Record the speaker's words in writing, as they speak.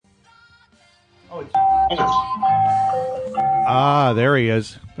Ah, there he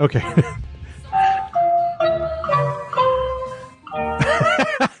is. Okay.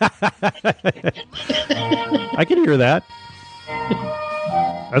 I can hear that.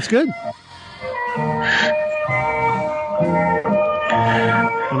 That's good.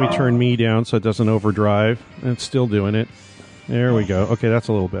 Let me turn me down so it doesn't overdrive. And it's still doing it. There we go. Okay, that's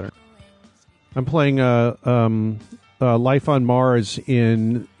a little better. I'm playing Life on Mars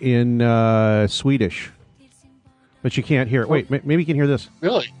in Swedish, but you can't hear it. Wait, maybe you can hear this.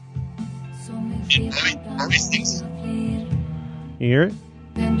 Really? You hear it?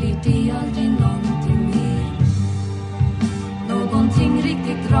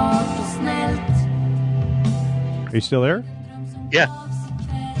 Are you still there? Yeah.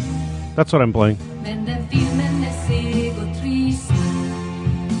 That's what I'm playing. Can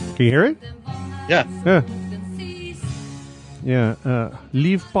you hear it? Yeah. Yeah. Yeah.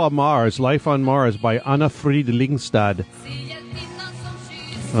 Liv på Mars, Life on Mars by Anna Frid Lingstad.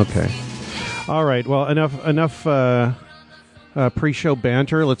 Okay. All right. Well, enough pre-show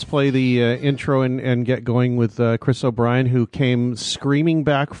banter. Let's play the intro and get going with Chris O'Brien, who came screaming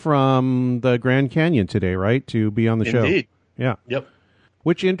back from the Grand Canyon today, right, to be on the show. Indeed. Yeah. Yep.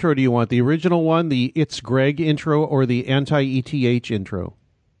 Which intro do you want? The original one, the It's Greg intro, or the anti-ETH intro?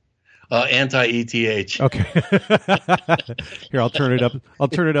 Anti-ETH. Okay. Here, I'll turn it up. I'll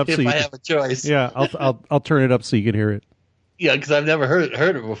turn it up if so you I have a choice. Yeah, I'll turn it up so you can hear it. Yeah, because I've never heard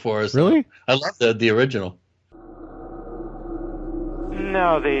it before. So really? I love the original.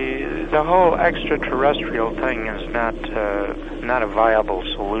 No, the whole extraterrestrial thing is not a viable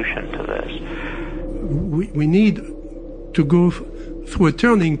solution to this. We need to go through a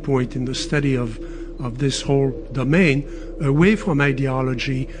turning point in the study of this whole domain, away from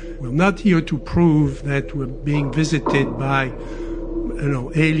ideology. We're not here to prove that we're being visited by,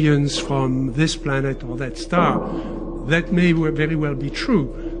 aliens from this planet or that star. That may very well be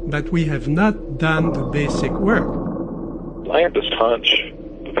true, but we have not done the basic work. I have this hunch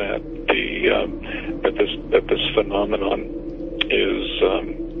that this phenomenon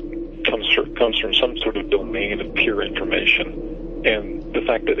comes from some sort of domain of pure information. And the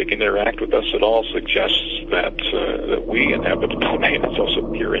fact that it can interact with us at all suggests that we inhabit the domain. It's also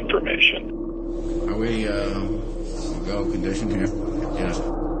pure information. Are we go condition here? Yes.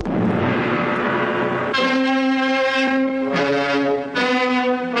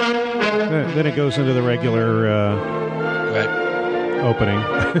 Then it goes into the regular opening.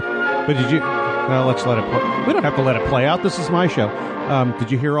 But did you? Well, let's let it play. We don't have to let it play out. This is my show. Did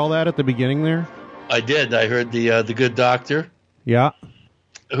you hear all that at the beginning there? I did. I heard the good doctor. Yeah.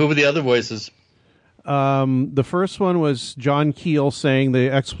 Who were the other voices? The first one was John Keel saying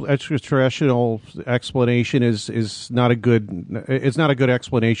the extraterrestrial explanation is not a good. It's not a good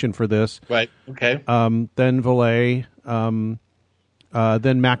explanation for this. Right. Okay. Then Valet.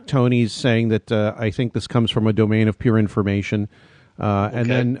 Then Mac Tony's saying that I think this comes from a domain of pure information. And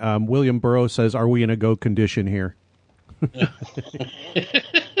then William Burroughs says, "Are we in a go condition here?"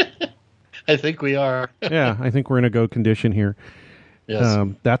 I think we are. Yeah, I think we're in a go condition here. Yes.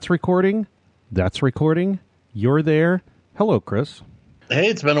 That's recording. That's recording. You're there. Hello, Chris. Hey,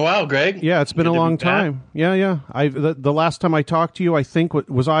 it's been a while, Greg. Yeah, it's been a long time. Yeah. The last time I talked to you, I think,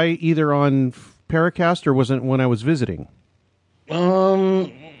 was I either on Paracast or was it when I was visiting?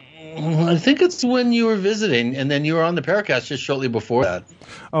 I think it's when you were visiting, and then you were on the Paracast just shortly before that.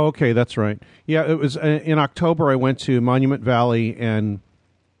 Oh, okay, that's right. Yeah, it was in October. I went to Monument Valley, and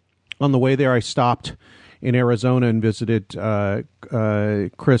on the way there, I stopped in Arizona and visited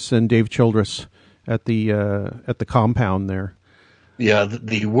Chris and Dave Childress at the compound there. Yeah,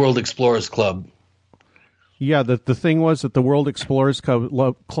 the World Explorers Club. Yeah, the thing was that the World Explorers Club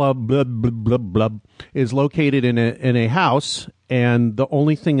blah, blah, blah, blah, is located in a house, and the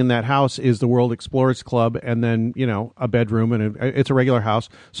only thing in that house is the World Explorers Club, and then a bedroom, and it's a regular house.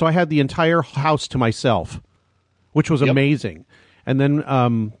 So I had the entire house to myself, which was amazing. And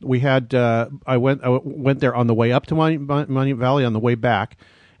then we had I went there on the way up to Monument Valley, on the way back,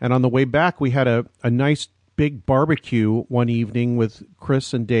 and on the way back we had a nice big barbecue one evening with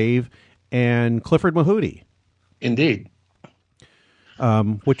Chris and Dave and Clifford Mahooty. Indeed.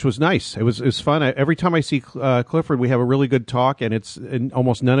 Which was nice. It was fun. Every time I see Clifford, we have a really good talk, and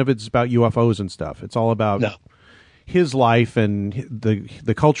almost none of it's about UFOs and stuff. It's all about his life and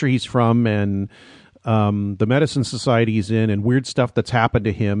the culture he's from, and the medicine society he's in, and weird stuff that's happened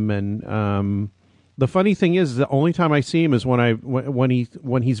to him. And the funny thing is, the only time I see him is when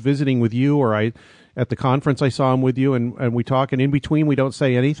he's visiting with you, or at the conference I saw him with you, and we talk, and in between we don't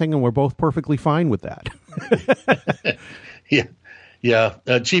say anything, and we're both perfectly fine with that. Yeah.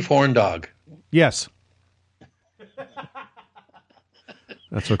 Chief Horn Dog. Yes.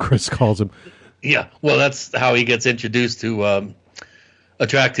 That's what Chris calls him. Yeah, well, that's how he gets introduced to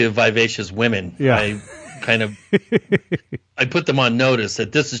attractive, vivacious women. Yeah. I put them on notice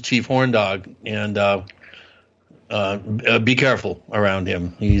that this is Chief Horndog, and be careful around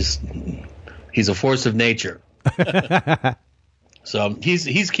him. He's a force of nature. So he's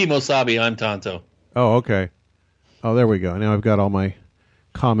Kimosabi, I'm Tonto. Oh, okay. Oh, there we go. Now I've got all my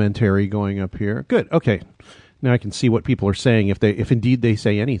commentary going up here. Good. Okay. Now I can see what people are saying if indeed they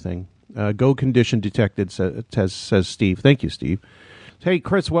say anything. Go condition detected, says Steve. Thank you, Steve. Hey,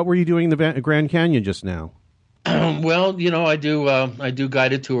 Chris, what were you doing in the Grand Canyon just now? Well, I do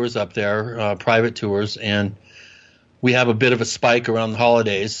guided tours up there, private tours, and we have a bit of a spike around the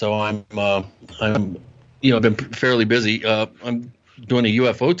holidays, so I'm been fairly busy. I'm doing a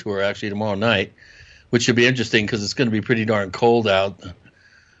UFO tour actually tomorrow night, which should be interesting because it's going to be pretty darn cold out.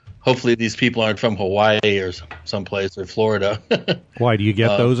 Hopefully these people aren't from Hawaii or someplace or Florida. Why, do you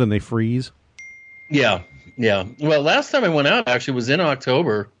get those and they freeze? Yeah. Well, last time I went out actually was in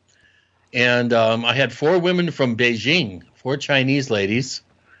October, and I had 4 women from Beijing, 4 Chinese ladies.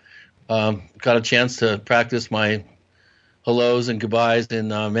 Got a chance to practice my hellos and goodbyes in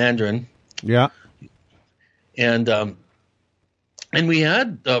Mandarin. Yeah. And we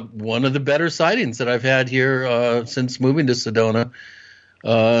had one of the better sightings that I've had here since moving to Sedona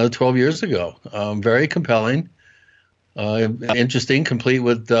 12 years ago. Very compelling, interesting, complete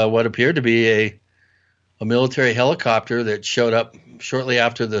with what appeared to be a military helicopter that showed up shortly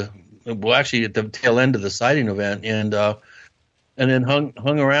after actually at the tail end of the sighting event, and then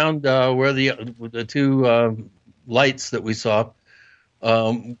hung around where the 2 lights that we saw,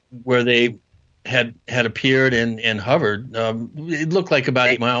 where they had appeared and hovered. It looked like about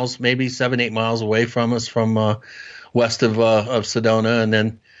 8 miles, maybe 7-8 miles away from us, from west of Sedona, and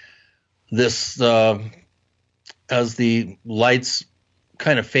then this as the lights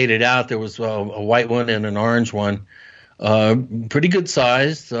kind of faded out, there was a white one and an orange one, pretty good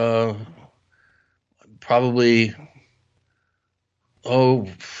sized, probably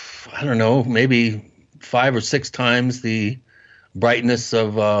I don't know, maybe 5 or 6 times the brightness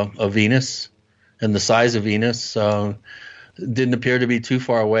of Venus and the size of Venus. Didn't appear to be too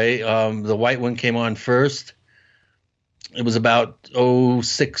far away. The white one came on first. It was about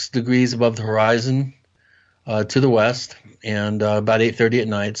 6 degrees above the horizon to the west, and about 8:30 at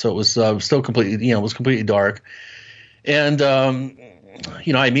night. So it was still completely, it was completely dark. And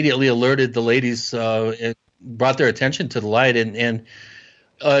I immediately alerted the ladies, and brought their attention to the light. And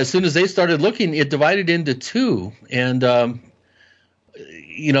as soon as they started looking, it divided into 2, and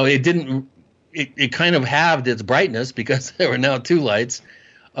it didn't. It kind of halved its brightness because there were now 2 lights,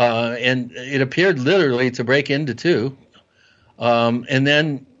 and it appeared literally to break into 2. And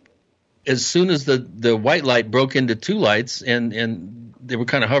then as soon as the white light broke into 2 lights, and they were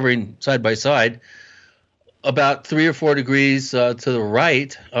kind of hovering side by side, about 3 or 4 degrees to the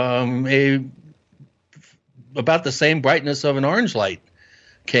right, about the same brightness of an orange light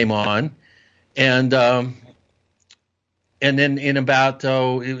came on, and then in about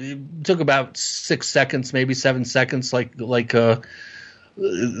it took about 6 seconds, maybe 7 seconds, like the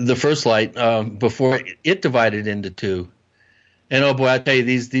first light, before it divided into 2. And oh boy, I tell you,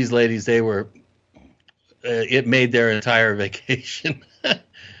 these ladies, they were it made their entire vacation.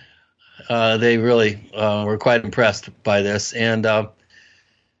 They really were quite impressed by this, and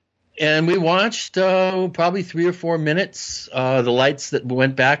we watched probably 3 or 4 minutes. The lights that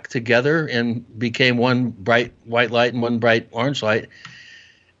went back together and became one bright white light and one bright orange light,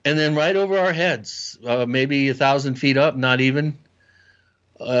 and then right over our heads, maybe 1,000 feet up, not even.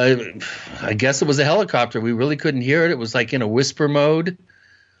 I guess it was a helicopter. We really couldn't hear it. It was like in a whisper mode.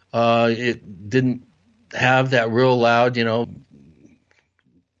 It didn't have that real loud,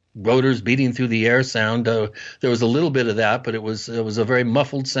 rotors beating through the air sound. There was a little bit of that, but it was a very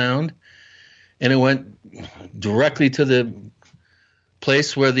muffled sound, and it went directly to the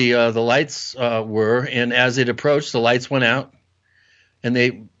place where the lights were. And as it approached, the lights went out, and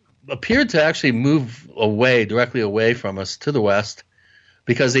they appeared to actually move directly away from us to the west,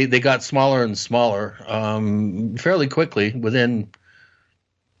 because they got smaller and smaller fairly quickly, within,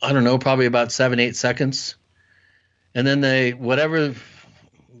 I don't know, probably about 7-8 seconds. And then whatever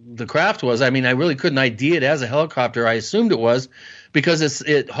the craft was, I really couldn't ID it as a helicopter. I assumed it was, because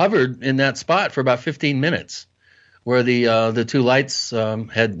it hovered in that spot for about 15 minutes, where the 2 lights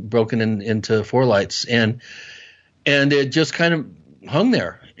had broken into 4 lights, and it just kind of hung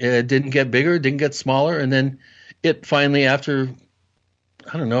there. It didn't get bigger, it didn't get smaller, and then it finally, after,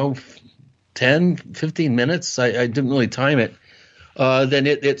 I don't know, 10, 15 minutes, I didn't really time it, then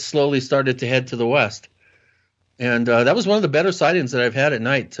it slowly started to head to the west. And that was one of the better sightings that I've had at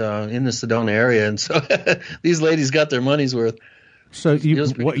night in the Sedona area. And so these ladies got their money's worth. So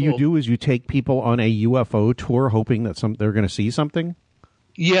what cool. you do is you take people on a UFO tour hoping that they're going to see something?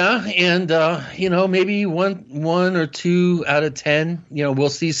 Yeah, and maybe one or two out of 10, we'll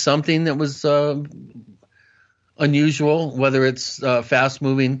see something that was unusual, whether it's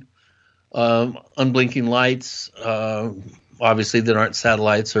fast-moving, unblinking lights, obviously there aren't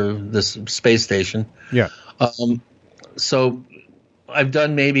satellites or this space station. Yeah. So I've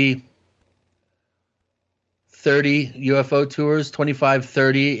done maybe 30 UFO tours, 25,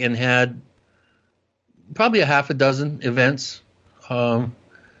 30, and had probably a half a dozen events over,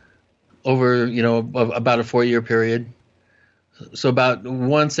 about a 4-year period. So about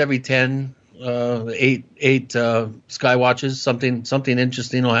once every 10, eight sky watches, something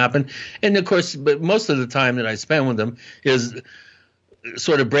interesting will happen. And of course, but most of the time that I spend with them is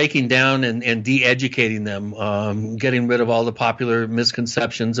sort of breaking down and de-educating them, getting rid of all the popular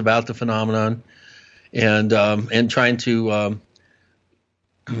misconceptions about the phenomenon, and trying to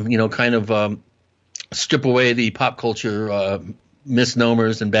strip away the pop culture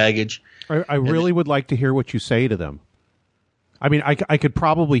misnomers and baggage. I really would like to hear what you say to them. I mean, I could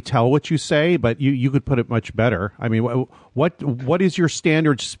probably tell what you say, but you could put it much better. I mean, what is your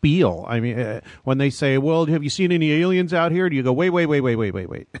standard spiel? I mean, when they say, "Well, have you seen any aliens out here?" Do you go, "Wait,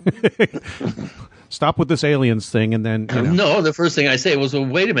 stop with this aliens thing," and then No, the first thing I say was, "Well,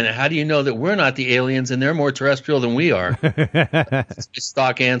 wait a minute. How do you know that we're not the aliens and they're more terrestrial than we are?" That's a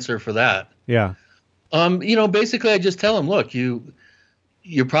stock answer for that. Yeah. Basically, I just tell them, "Look,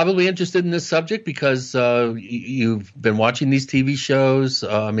 you're probably interested in this subject because you've been watching these TV shows,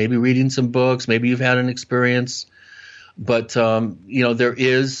 maybe reading some books, maybe you've had an experience. But, there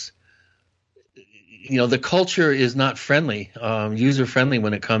is, the culture is not friendly, user-friendly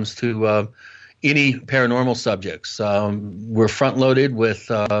when it comes to any paranormal subjects. We're front-loaded with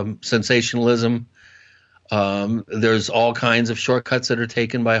sensationalism. There's all kinds of shortcuts that are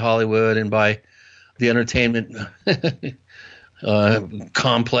taken by Hollywood and by the entertainment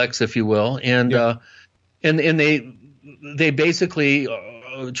complex, if you will, and they basically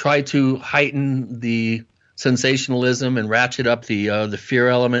try to heighten the sensationalism and ratchet up the fear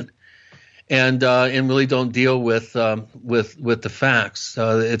element, and really don't deal with the facts.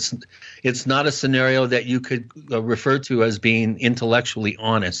 It's not a scenario that you could refer to as being intellectually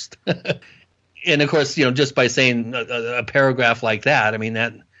honest. And of course, just by saying a paragraph like that, I mean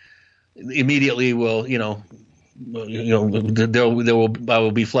that immediately will I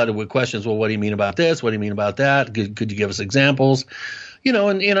will be flooded with questions. Well, what do you mean about this? What do you mean about that? Could you give us examples?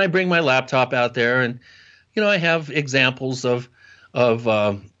 And I bring my laptop out there, and I have examples of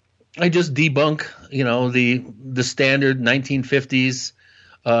I just debunk the standard 1950s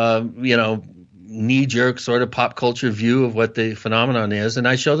knee jerk sort of pop culture view of what the phenomenon is, and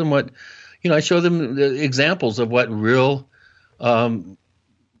I show them the examples of what real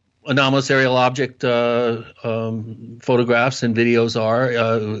anomalous aerial object photographs and videos are,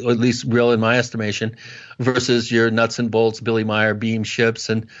 at least real in my estimation, versus your nuts and bolts Billy Meyer beam ships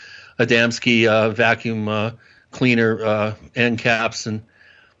and Adamski vacuum cleaner end caps and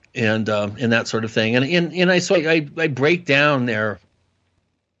that sort of thing. And I break down their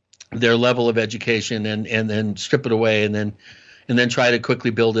level of education and then strip it away and then try to quickly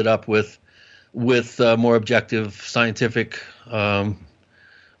build it up with more objective scientific.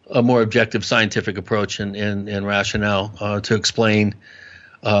 A more objective scientific approach and rationale to explain,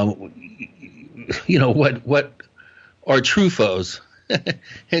 what are true foes.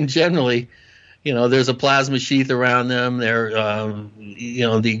 And generally, there's a plasma sheath around them.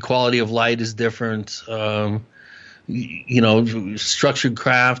 The quality of light is different. Structured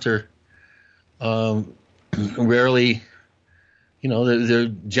craft are rarely, they're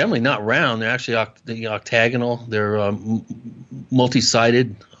generally not round. They're actually octagonal. They're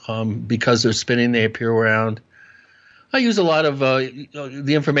multi-sided. Because they're spinning, they appear round. I use a lot of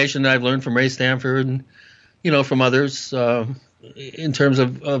the information that I've learned from Ray Stanford and from others in terms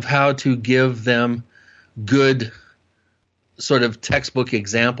of how to give them good sort of textbook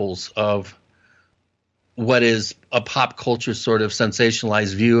examples of what is a pop culture sort of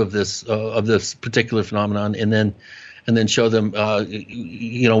sensationalized view of this particular phenomenon, and then show them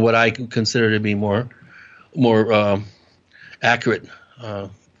what I consider to be more accurate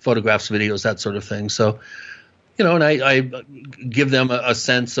photographs, videos, that sort of thing. So, and I give them a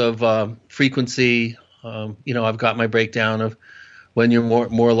sense of frequency. I've got my breakdown of when you're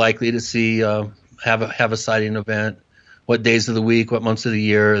more likely to see have a sighting event, what days of the week, what months of the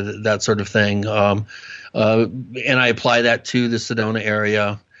year, that sort of thing. and I apply that to the Sedona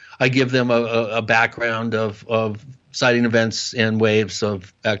area. I give them a background of sighting events and waves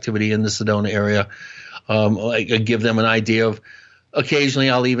of activity in the Sedona area. I give them an idea of. Occasionally,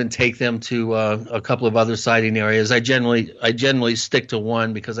 I'll even take them to a couple of other sighting areas. I generally stick to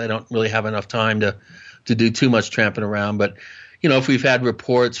one because I don't really have enough time to do too much tramping around. But if we've had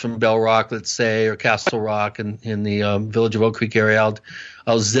reports from Bell Rock, let's say, or Castle Rock in the Village of Oak Creek area,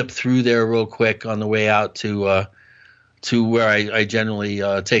 I'll zip through there real quick on the way out to where I generally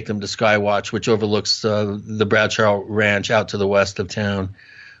take them to Skywatch, which overlooks the Bradshaw Ranch out to the west of town,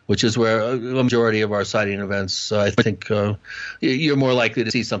 which is where a majority of our sighting events, I think you're more likely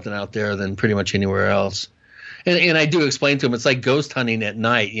to see something out there than pretty much anywhere else. And I do explain to them, it's like ghost hunting at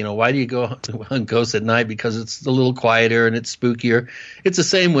night. Why do you go hunt ghosts at night? Because it's a little quieter and it's spookier. It's the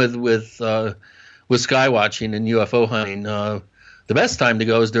same with sky watching and UFO hunting. The best time to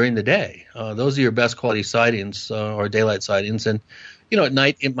go is during the day. Those are your best quality sightings or daylight sightings. And at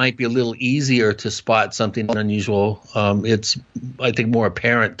night it might be a little easier to spot something unusual. It's, I think, more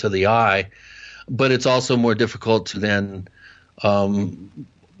apparent to the eye, but it's also more difficult to then,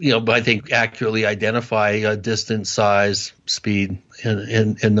 I think, accurately identify distance, size, speed,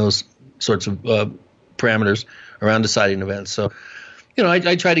 and those sorts of parameters around a sighting event. So,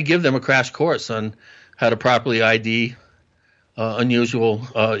 I try to give them a crash course on how to properly ID unusual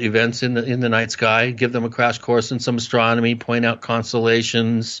events in the night sky, give them a crash course in some astronomy, point out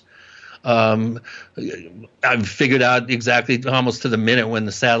constellations. I've figured out exactly almost to the minute when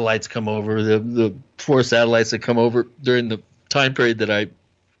the satellites come over, the 4 satellites that come over during the time period that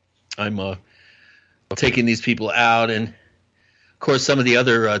I'm taking these people out. And of course, some of the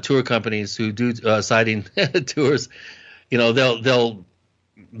other tour companies who do sighting tours,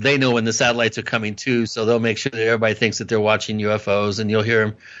 they know when the satellites are coming too, so they'll make sure that everybody thinks that they're watching UFOs, and you'll hear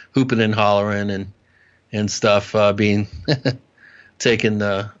them hooping and hollering and stuff being taken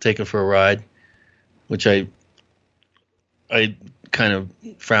for a ride, which I kind of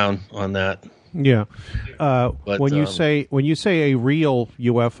frown on that. Yeah. But, when you say a real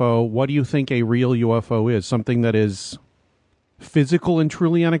UFO, what do you think a real UFO is? Something that is physical and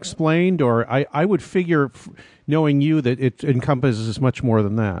truly unexplained? Or I would figure, knowing you, that it encompasses much more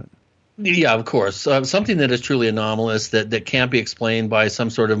than that. Yeah, of course. Something that is truly anomalous, that can't be explained by some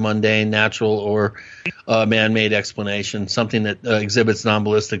sort of mundane, natural, or man-made explanation. Something that exhibits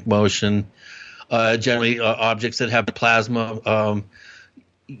non-ballistic motion. Generally, objects that have plasma.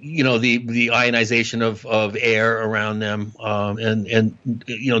 The ionization of air around them, and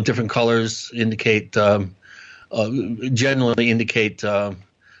different colors indicate generally indicate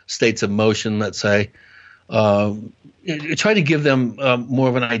states of motion. Let's say. Try to give them more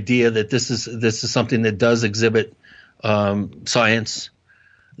of an idea that this is something that does exhibit science,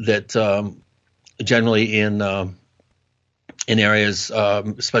 that generally in areas,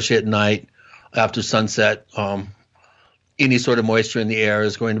 especially at night after sunset, any sort of moisture in the air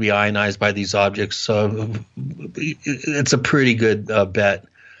is going to be ionized by these objects. So it's a pretty good bet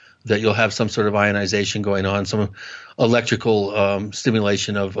that you'll have some sort of ionization going on, some electrical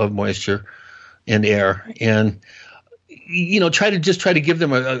stimulation of moisture and air. And try to give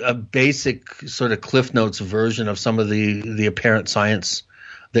them a basic sort of Cliff Notes version of some of the apparent science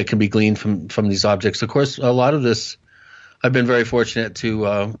that can be gleaned from these objects. Of course, a lot of this, I've been very fortunate to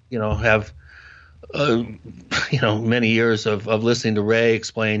have many years of listening to Ray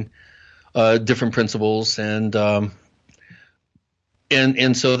explain different principles, and so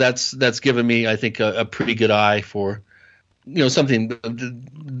that's given me, I think, a pretty good eye for something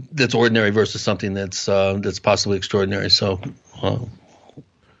that's ordinary versus something that's possibly extraordinary. So,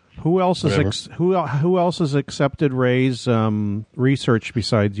 who else has accepted Ray's research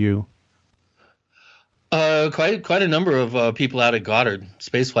besides you? Quite a number of people out at Goddard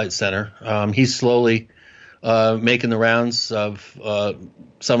Space Flight Center. He's slowly making the rounds of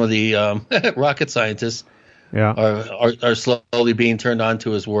some of the rocket scientists. Yeah, are slowly being turned on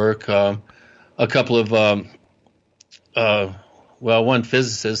to his work. A couple of one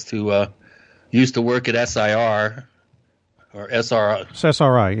physicist who used to work at SIR or SRI. It's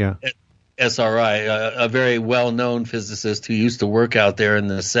SRI, yeah. SRI, a very well-known physicist who used to work out there in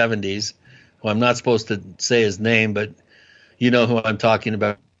the 70s. Well, I'm not supposed to say his name, but you know who I'm talking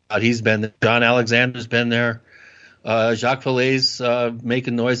about. He's been there. John Alexander's been there. Jacques Vallée's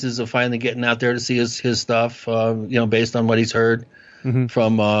making noises of finally getting out there to see his stuff, based on what he's heard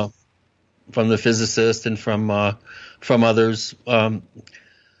from the physicist and from others.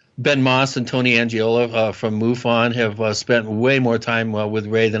 Ben Moss and Tony Angiola from MUFON have spent way more time with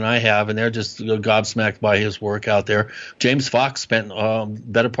Ray than I have, and they're just gobsmacked by his work out there. James Fox spent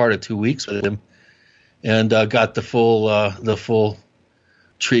better part of 2 weeks with him, and got the full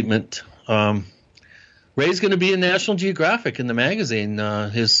treatment. Ray's going to be in National Geographic in the magazine.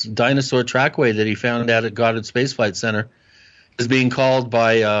 His dinosaur trackway that he found out at Goddard Space Flight Center is being called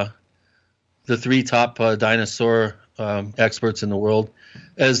by the 3 top dinosaur experts in the world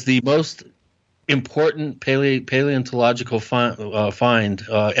as the most important paleontological find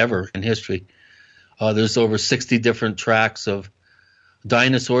ever in history. There's over 60 different tracks of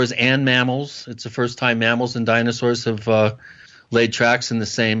dinosaurs and mammals. It's the first time mammals and dinosaurs have laid tracks in the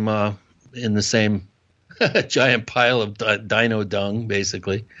same giant pile of dino dung,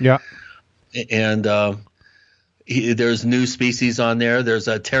 basically. Yeah. And there's new species on there. There's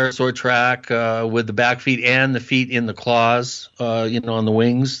a pterosaur track with the back feet and the feet in the claws, on the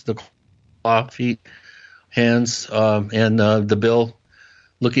wings, the claw feet, hands, and the bill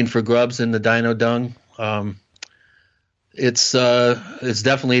looking for grubs in the dino dung. It's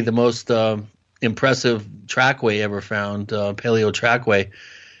definitely the most impressive trackway ever found, paleo trackway.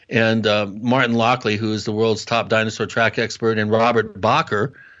 And Martin Lockley, who is the world's top dinosaur track expert, and Robert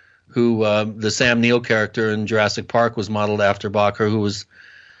Bacher, who the Sam Neill character in Jurassic Park was modeled after Bacher,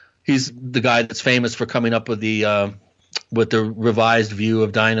 he's the guy that's famous for coming up with the revised view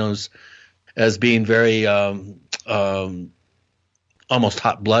of dinos as being very almost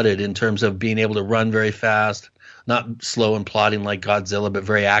hot-blooded in terms of being able to run very fast, not slow and plodding like Godzilla, but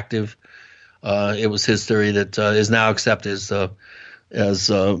very active. It was his theory that is now accepted as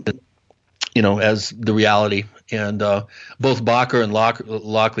the reality. And both Bacher and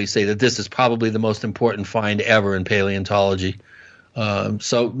Lockley say that this is probably the most important find ever in paleontology.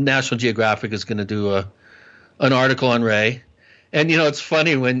 So National Geographic is going to do an article on Ray. And, it's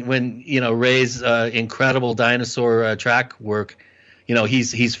funny when Ray's incredible dinosaur track work,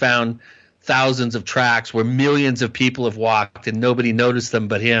 he's found thousands of tracks where millions of people have walked and nobody noticed them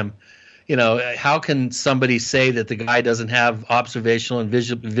but him. How can somebody say that the guy doesn't have observational and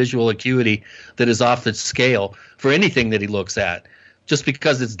visual acuity that is off the scale for anything that he looks at? Just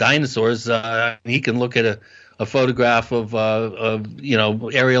because it's dinosaurs, he can look at a photograph of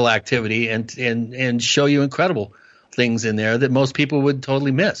aerial activity and show you incredible things in there that most people would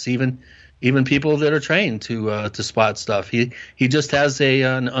totally miss, even people that are trained to spot stuff. He just has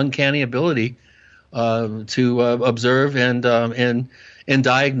an uncanny ability to observe and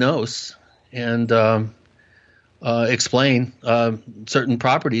diagnose and explain certain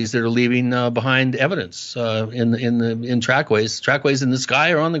properties that are leaving behind evidence in trackways. Trackways in the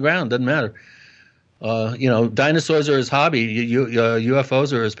sky or on the ground, doesn't matter. Dinosaurs are his hobby.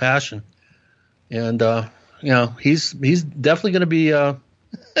 UFOs are his passion, and he's definitely going to be.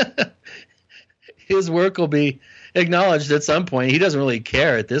 His work will be acknowledged at some point. He doesn't really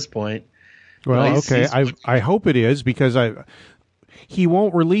care at this point. Well, okay. I hope it is, because he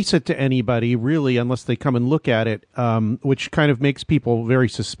won't release it to anybody really unless they come and look at it, which kind of makes people very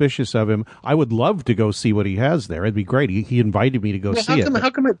suspicious of him. I would love to go see what he has there. It'd be great. He invited me to go see it. How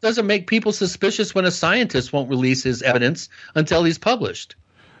come it doesn't make people suspicious when a scientist won't release his evidence until he's published?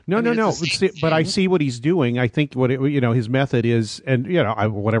 No. But I see what he's doing. I think his method is, and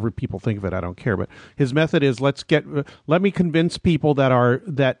whatever people think of it, I don't care. But his method is let me convince people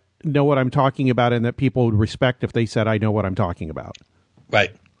that know what I'm talking about, and that people would respect if they said I know what I'm talking about.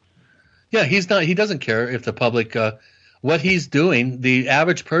 Right. Yeah, he doesn't care if the public, what he's doing, the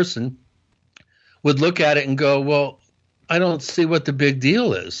average person would look at it and go, well, I don't see what the big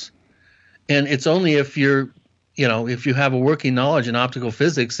deal is. And it's only if if you have a working knowledge in optical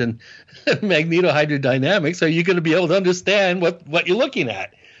physics and magnetohydrodynamics, are you going to be able to understand what you're looking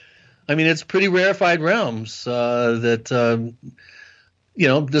at? I mean, it's pretty rarefied realms that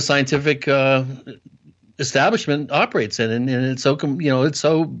the scientific establishment operates in, and it's so it's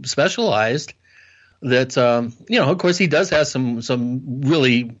so specialized that of course he does have some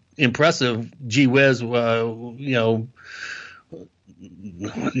really impressive gee whiz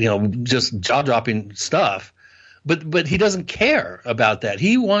just jaw dropping stuff, but he doesn't care about that.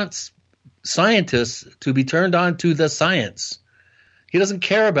 He wants scientists to be turned on to the science. He doesn't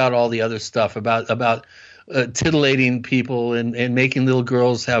care about all the other stuff about titillating people and making little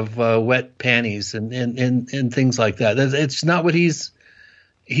girls have wet panties and things like that. It's not what he's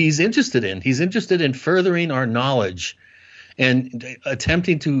interested in. He's interested in furthering our knowledge and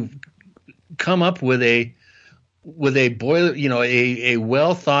attempting to come up with a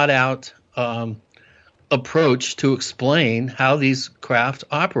well thought out approach to explain how these craft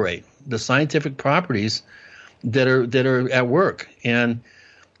operate, the scientific properties that are at work. And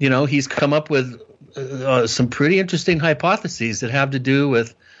he's come up with some pretty interesting hypotheses that have to do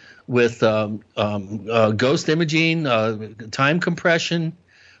with ghost imaging, time compression,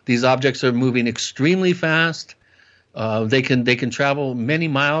 These objects are moving extremely fast. They can travel many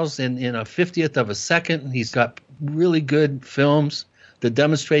miles in a 50th of a second. He's got really good films that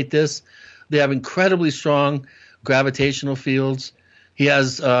demonstrate this. They have incredibly strong gravitational fields. He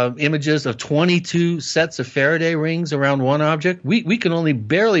has images of 22 sets of Faraday rings around one object. We can only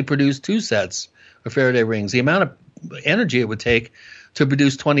barely produce 2 sets of Faraday rings. The amount of energy it would take to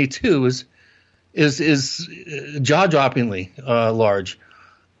produce 22 is jaw-droppingly large.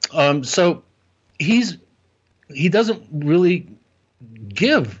 So he doesn't really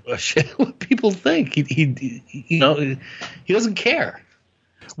give a shit what people think. He doesn't care.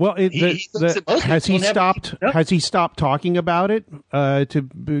 Well, has he stopped talking about it?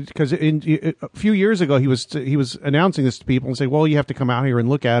 Because a few years ago he was announcing this to people and saying, "Well, you have to come out here and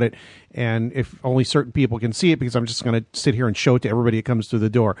look at it, and if only certain people can see it, because I'm just going to sit here and show it to everybody that comes through the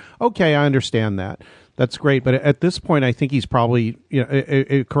door." Okay, I understand that. That's great, but at this point, I think he's probably,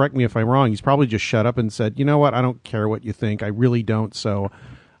 correct me if I'm wrong, he's probably just shut up and said, "You know what? I don't care what you think. I really don't. So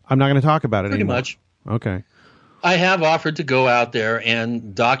I'm not going to talk about it anymore." Pretty much. Okay. I have offered to go out there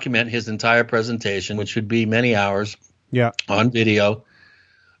and document his entire presentation, which would be many hours on video,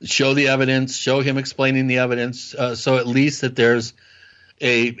 show the evidence, show him explaining the evidence, so at least that there's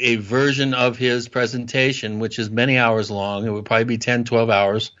a version of his presentation, which is many hours long. It would probably be 10, 12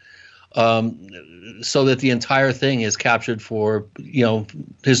 hours, so that the entire thing is captured for,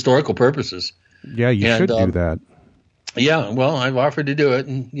 historical purposes. Yeah, you should do that. Yeah, well, I've offered to do it,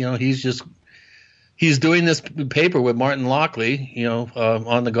 and, he's doing this paper with Martin Lockley,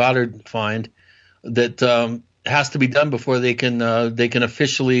 on the Goddard find that has to be done before they can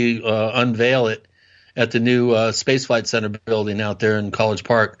officially unveil it at the new Spaceflight Center building out there in College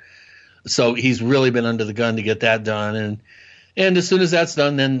Park. So he's really been under the gun to get that done, and as soon as that's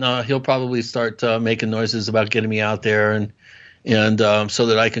done, then he'll probably start making noises about getting me out there and so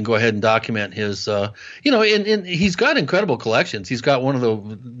that I can go ahead and document his, and he's got incredible collections. He's got one of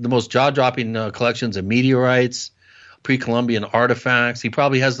the most jaw-dropping collections of meteorites, pre-Columbian artifacts. He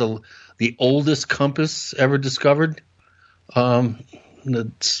probably has the oldest compass ever discovered.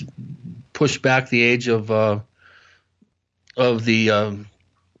 That's pushed back the age of the,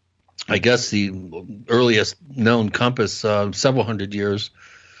 I guess, the earliest known compass, several hundred years.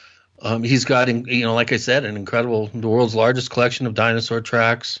 He's got, like I said, the world's largest collection of dinosaur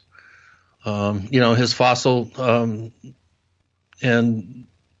tracks. His fossil and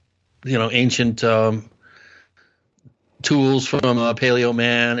ancient tools from Paleo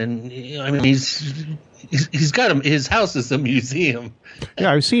Man, and he's got him. His house is a museum.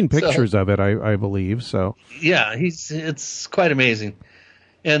 Yeah, I've seen pictures of it. I believe so. Yeah, it's quite amazing.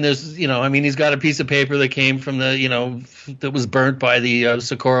 And there's, he's got a piece of paper that came from that was burnt by the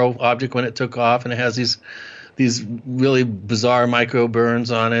Socorro object when it took off, and it has these really bizarre micro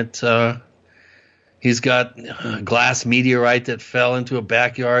burns on it. He's got a glass meteorite that fell into a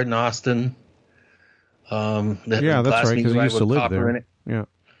backyard in Austin. That's right, because he used to live there. Yeah.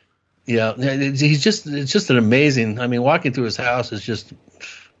 It's just an amazing. Walking through his house is just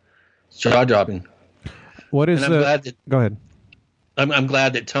jaw-dropping. What is the? Go ahead. I'm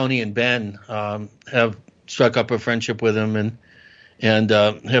glad that Tony and Ben have struck up a friendship with him and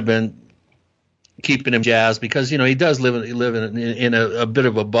have been keeping him jazzed, because he does live in a bit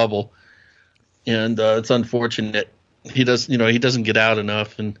of a bubble, and it's unfortunate he doesn't get out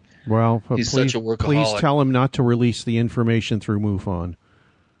enough, and he's such a workaholic. Please tell him not to release the information through MUFON.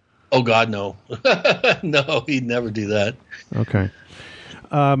 Oh God, no, no, he'd never do that. Okay,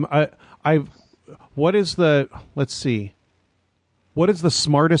 what is the? Let's see. What is the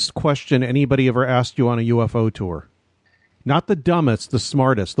smartest question anybody ever asked you on a UFO tour? Not the dumbest, the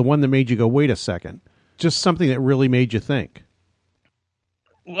smartest, the one that made you go, wait a second. Just something that really made you think.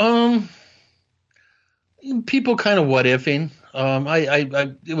 People kind of what-ifing.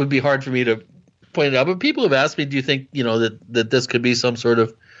 It would be hard for me to point it out, but people have asked me, do you think, that this could be some sort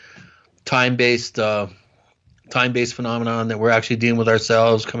of time-based phenomenon, that we're actually dealing with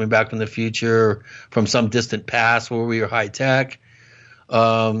ourselves, coming back from the future, or from some distant past where we are high-tech?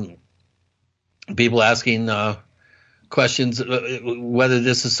 People asking questions whether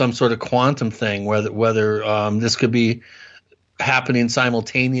this is some sort of quantum thing, whether this could be happening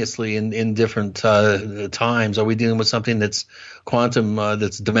simultaneously in different times. Are we dealing with something that's quantum,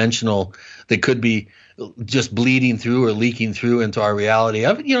 that's dimensional, that could be just bleeding through or leaking through into our reality?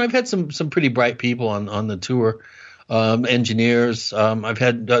 I've had some pretty bright people on the tour, engineers. I've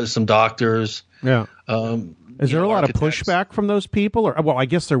had some doctors. Yeah. Is there a lot of pushback from those people? Or, well, I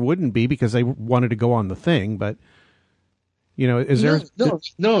guess there wouldn't be, because they wanted to go on the thing, but is there?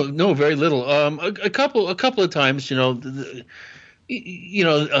 No, very little. A couple of times,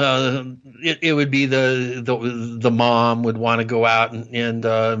 it would be the mom would want to go out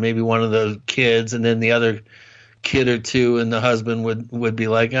and maybe one of the kids, and then the other kid or two, and the husband would be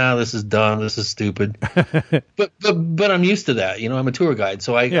like, this is dumb, this is stupid. but I'm used to that. I'm a tour guide,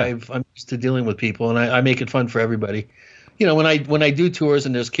 so I'm used to dealing with people, and I make it fun for everybody. When I do tours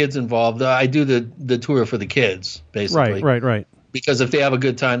and there's kids involved, I do the tour for the kids, basically. Right. Because if they have a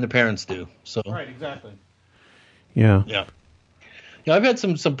good time, the parents do. So right, exactly. Yeah. I've had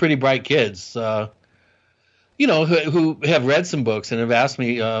some pretty bright kids, who have read some books and have asked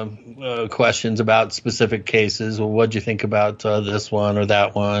me questions about specific cases. Well, what'd you think about this one or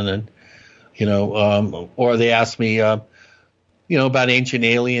that one? And or they ask me, about ancient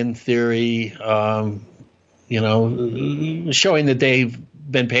alien theory. Showing that they've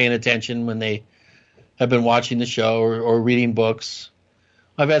been paying attention when they have been watching the show or reading books.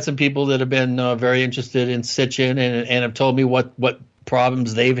 I've had some people that have been very interested in Sitchin and have told me what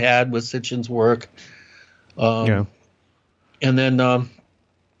problems they've had with Sitchin's work. And then I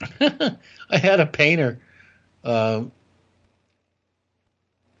had a painter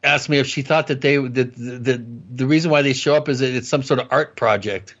ask me if she thought that the reason why they show up is that it's some sort of art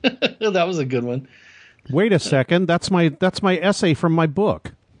project. That was a good one. Wait a second, that's my essay from my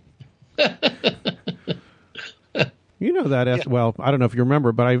book. You know that essay. Well, I don't know if you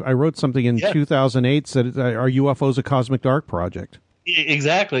remember, but I wrote something in 2008 said are UFOs a cosmic dark project?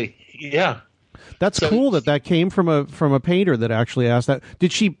 Exactly. Yeah. That's cool that came from a painter that actually asked that.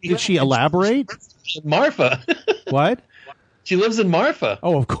 Did she elaborate? Marfa. What? She lives in Marfa.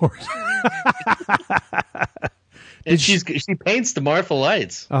 Oh, of course. And she paints the Marfa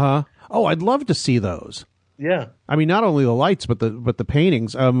lights. Uh-huh. Oh, I'd love to see those. Yeah. I mean, not only the lights, but the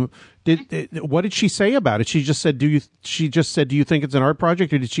paintings. What did she say about it? She just said, do you think it's an art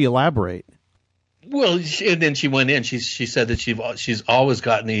project, or did she elaborate? Well, and then she went in. She said that she's always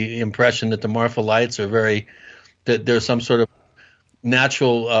gotten the impression that the Marfa lights are that there's some sort of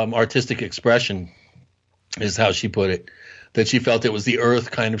natural artistic expression, is how she put it. That she felt it was the Earth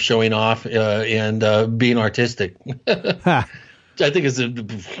kind of showing off and being artistic. I think it's a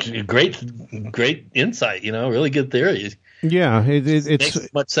great insight. Really good theory. Yeah, it makes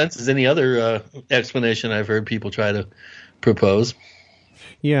as much sense as any other explanation I've heard people try to propose.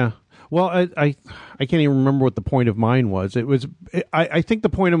 Yeah. Well, I can't even remember what the point of mine was. I think the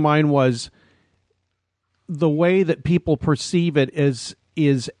point of mine was the way that people perceive it is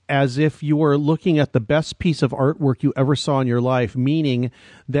as if you were looking at the best piece of artwork you ever saw in your life, meaning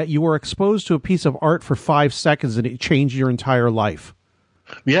that you were exposed to a piece of art for 5 seconds and it changed your entire life.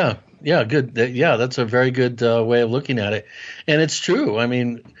 Yeah, good. Yeah, that's a very good way of looking at it. And it's true. I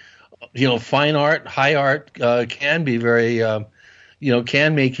mean, fine art, high art can be very,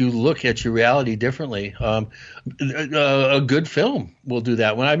 can make you look at your reality differently. A good film will do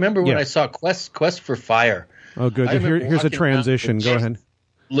that. When I saw Quest for Fire. Oh, good. Here's a transition. Go ahead.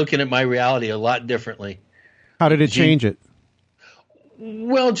 Looking at my reality a lot differently. How did it change it?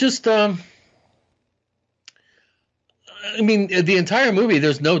 Well, just the entire movie.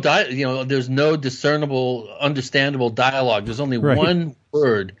 There's no there's no discernible, understandable dialogue. There's only one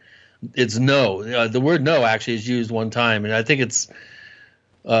word. It's no. The word no actually is used one time, and I think it's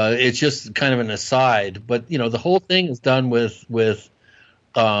just kind of an aside. But the whole thing is done with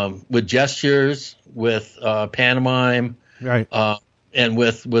gestures, with pantomime, right, and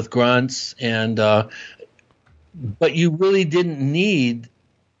with grunts, and but you really didn't need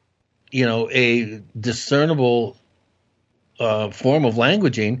a discernible form of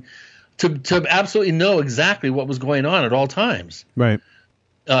languaging to absolutely know exactly what was going on at all times, right?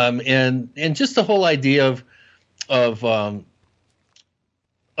 And just the whole idea of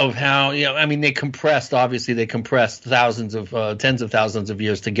how they compressed tens of thousands of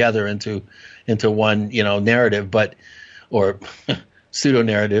years together into one narrative, or pseudo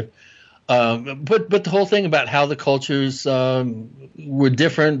narrative, but the whole thing about how the cultures were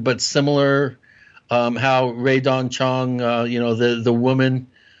different but similar, how Ray Dawn Chong, the woman,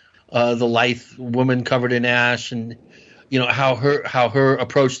 the lithe woman covered in ash, and how her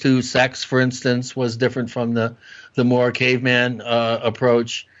approach to sex, for instance, was different from the more caveman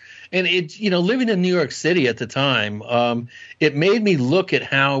approach. And living in New York City at the time, it made me look at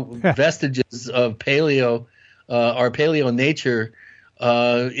how vestiges of paleo nature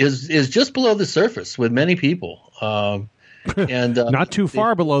is just below the surface with many people, and not too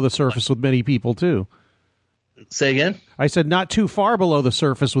far below the surface with many people too. Say again? I said not too far below the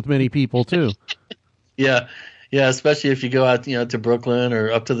surface with many people too. Yeah, especially if you go out, to Brooklyn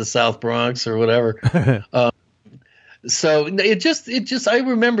or up to the South Bronx or whatever. So it just I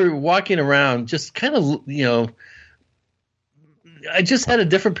remember walking around just kind of I just had a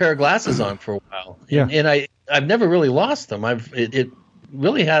different pair of glasses on for a while, and I've never really lost them. It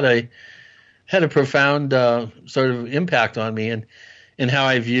really had a profound sort of impact on me and how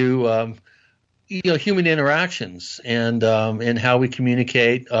I view human interactions and how we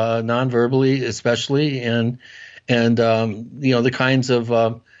communicate non-verbally, especially, and the kinds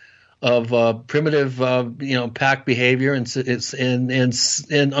of primitive pack behavior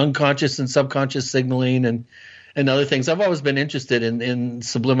and unconscious and subconscious signaling and other things. I've always been interested in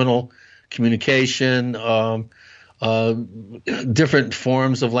subliminal communication, different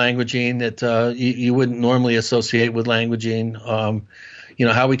forms of languaging that you wouldn't normally associate with languaging.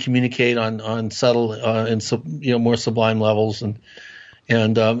 How we communicate on subtle and more sublime levels, and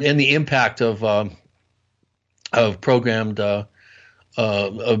the impact of programmed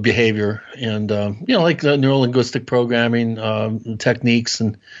of behavior, and like the neurolinguistic programming techniques,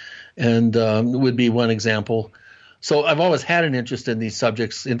 and would be one example. So I've always had an interest in these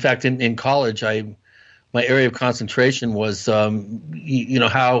subjects. In fact, in college, my area of concentration was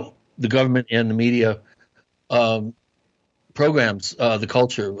how the government and the media programs the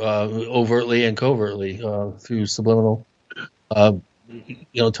culture overtly and covertly through subliminal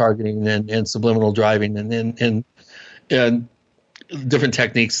targeting and subliminal driving and different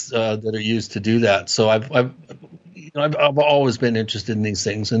techniques that are used to do that. So I've always been interested in these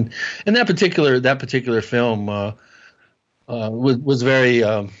things, and that particular film was very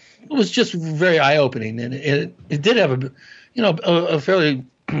it was just very eye-opening, and it did have a fairly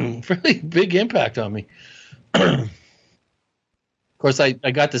big impact on me. Of course, I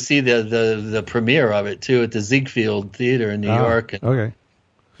got to see the premiere of it too at the Ziegfeld Theater in New York. Okay.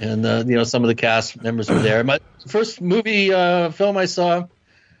 And some of the cast members were there. My first movie film I saw,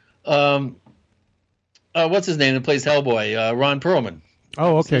 what's his name that plays Hellboy? Ron Perlman.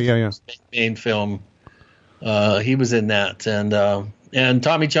 Oh, okay, yeah. Main film. He was in that, and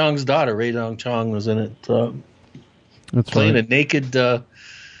Tommy Chong's daughter, Ray Dong Chong, was in it. That's playing right. a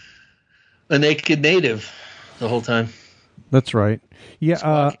naked native the whole time. That's right.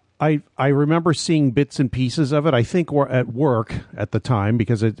 Yeah, I remember seeing bits and pieces of it. I think at work at the time,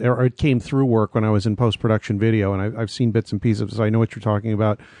 because it came through work when I was in post-production video, and I've seen bits and pieces, so I know what you're talking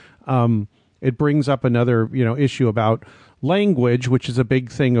about. It brings up another issue about language, which is a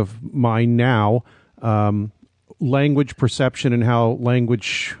big thing of mine now. Language perception and how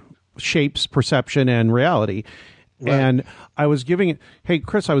language shapes perception and reality. Right. And I was giving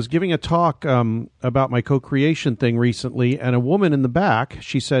a talk about my co-creation thing recently, and a woman in the back,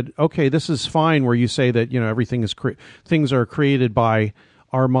 she said, "Okay, this is fine where you say that everything is things are created by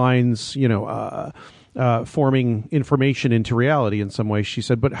our minds, forming information into reality in some way." She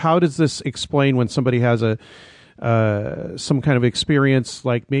said, "But how does this explain when somebody has some kind of experience,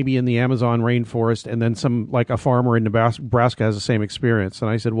 like maybe in the Amazon rainforest, and then like a farmer in Nebraska has the same experience?" And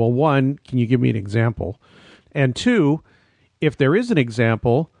I said, "Well, one, can you give me an example? And two, if there is an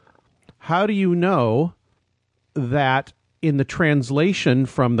example, how do you know that in the translation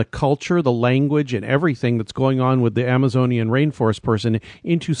from the culture, the language, and everything that's going on with the Amazonian rainforest person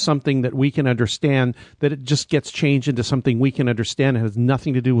into something that we can understand, that it just gets changed into something we can understand and has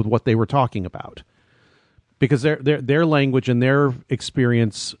nothing to do with what they were talking about?" Because their language and their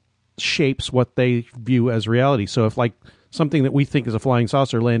experience shapes what they view as reality. So if like something that we think is a flying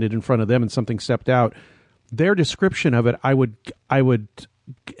saucer landed in front of them and something stepped out, their description of it, I would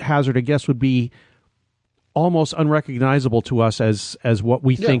hazard a guess, would be almost unrecognizable to us as what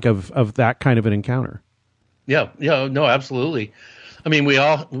we think of that kind of an encounter. Yeah, no, absolutely. I mean,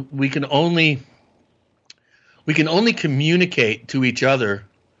 we can only communicate to each other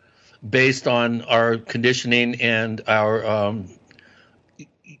based on our conditioning and our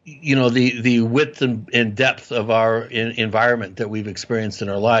the width and depth of our environment that we've experienced in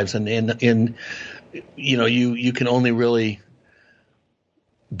our lives, and you can only really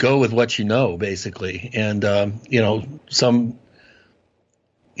go with what you know, basically. And some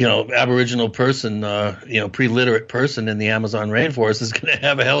Aboriginal person, pre-literate person in the Amazon rainforest is going to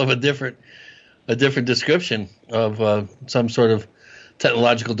have a hell of a different description of some sort of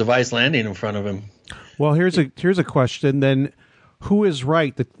technological device landing in front of him. Well, here's a question then. Who is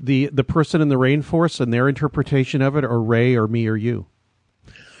right, the person in the rainforest and their interpretation of it, or Ray, or me, or you?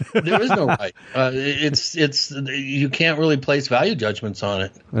 There is no right. It's you can't really place value judgments on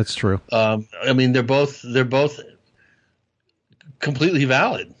it. That's true. I mean, they're both completely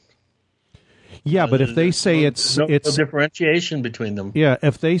valid. Yeah, but if they say no it's differentiation between them. Yeah,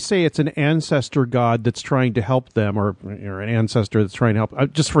 if they say it's an ancestor god that's trying to help them, or an ancestor that's trying to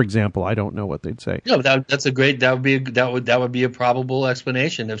help, just for example, I don't know what they'd say. Yeah, that would be a probable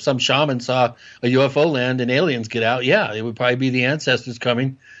explanation. If some shaman saw a UFO land and aliens get out, yeah, it would probably be the ancestors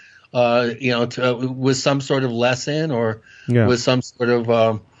coming, with some sort of lesson or with some sort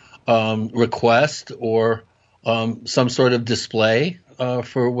of request or some sort of display.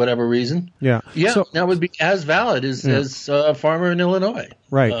 For whatever reason, so that would be as valid as a farmer in Illinois,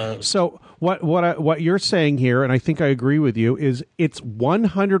 right? So what you're saying here, and I think I agree with you, is it's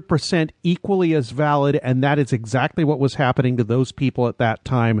 100% equally as valid, and that is exactly what was happening to those people at that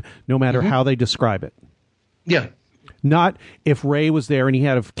time, no matter how they describe it. Yeah, not if Ray was there and he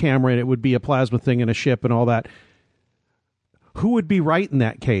had a camera and it would be a plasma thing and a ship and all that. Who would be right in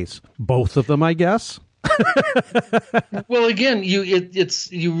that case? Both of them, I guess. Well, again,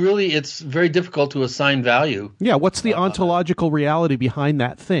 it's very difficult to assign value. Yeah, what's the ontological reality behind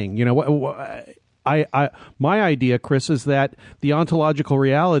that thing? You know, my idea, Chris, is that the ontological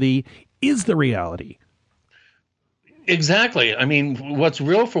reality is the reality. Exactly. I mean, what's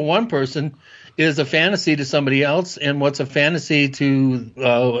real for one person is a fantasy to somebody else, and what's a fantasy to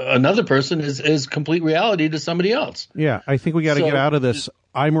another person is complete reality to somebody else. Yeah, I think we got to get out of this.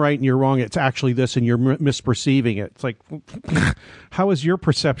 I'm right and you're wrong. It's actually this, and you're misperceiving it. It's like, how is your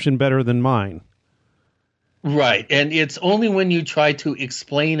perception better than mine? Right, and it's only when you try to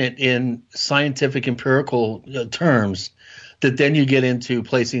explain it in scientific, empirical terms that then you get into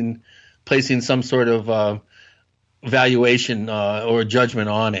placing some sort of valuation or judgment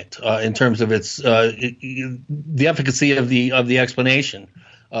on it in terms of its the efficacy of the explanation.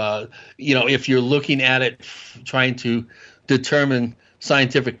 If you're looking at it trying to determine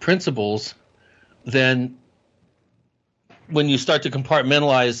scientific principles, then when you start to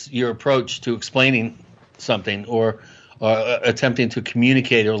compartmentalize your approach to explaining something or attempting to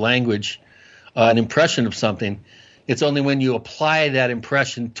communicate or language an impression of something, it's only when you apply that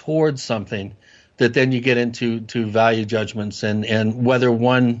impression towards something that then you get into value judgments and whether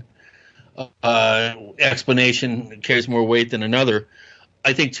one explanation carries more weight than another.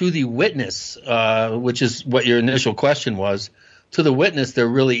 I think to the witness, which is what your initial question was, to the witness there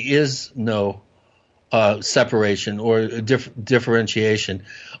really is no separation or differentiation.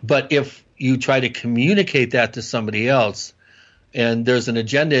 But if you try to communicate that to somebody else, and there's an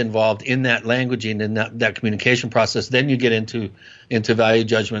agenda involved in that languaging and that communication process, then you get into value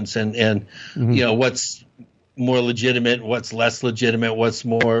judgments and what's more legitimate, what's less legitimate, what's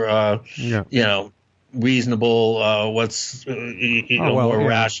more reasonable, what's more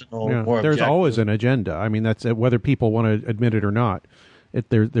rational. Yeah. More there's objective. Always an agenda. I mean, that's whether people want to admit it or not.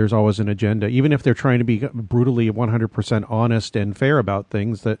 There's always an agenda, even if they're trying to be brutally 100% honest and fair about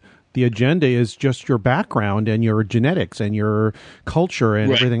things. That the agenda is just your background and your genetics and your culture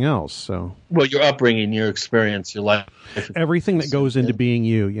and everything else. So, well, your upbringing, your experience, your life, everything that goes into being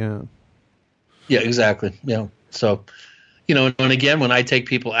you. Yeah. Yeah, exactly. Yeah. So, and again, when I take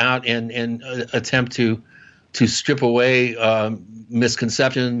people out and attempt to strip away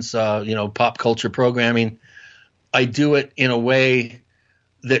misconceptions, pop culture programming, I do it in a way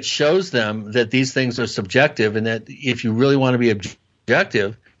that shows them that these things are subjective, and that if you really want to be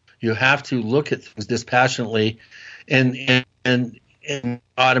objective, you have to look at things dispassionately and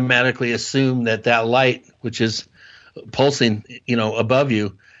automatically assume that light, which is pulsing, above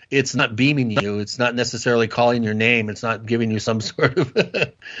you, it's not beaming you. It's not necessarily calling your name. It's not giving you some sort of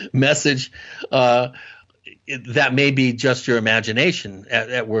message. That may be just your imagination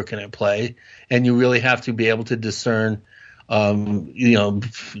at work and at play, and you really have to be able to discern, the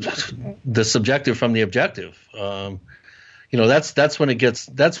subjective from the objective. That's when it gets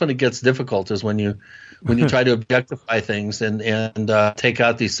difficult, is when you try to objectify things and take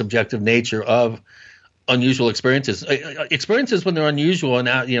out the subjective nature of unusual experiences. Experiences when they're unusual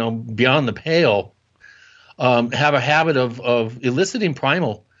and beyond the pale have a habit of eliciting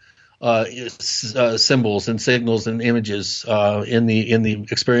primal symbols and signals and images in the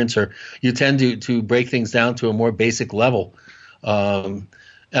experiencer. You tend to break things down to a more basic level,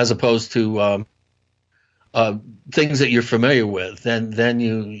 as opposed to things that you're familiar with. Then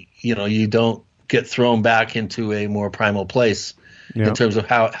you don't get thrown back into a more primal place in terms of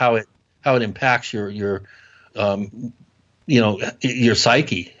how it impacts your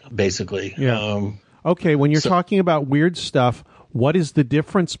psyche, basically. Yeah. Okay, when you're talking about weird stuff, what is the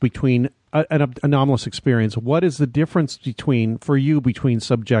difference between an anomalous experience? What is the difference between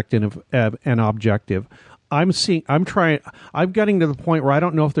subjective and objective? I'm getting to the point where I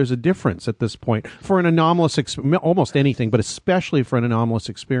don't know if there's a difference at this point for an anomalous almost anything, but especially for an anomalous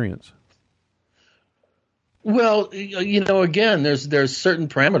experience. Well, again, there's certain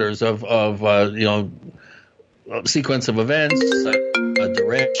parameters of a sequence of events, a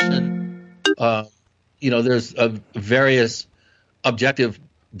direction. There's various objective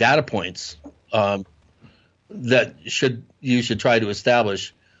data points that you should try to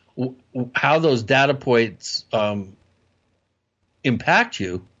establish how those data points impact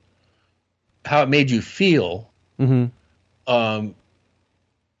you, how it made you feel. Mm-hmm.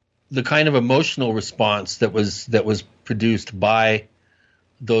 The kind of emotional response that was produced by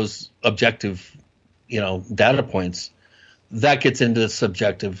those objective, data points, that gets into the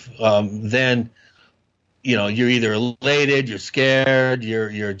subjective. Then, you're either elated, you're scared,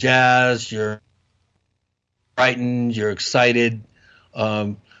 you're jazzed, you're frightened, you're excited.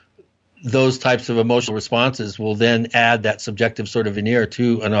 Those types of emotional responses will then add that subjective sort of veneer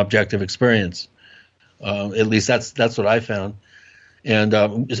to an objective experience. At least that's what I found. And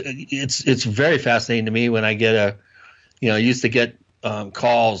it's very fascinating to me when I get I used to get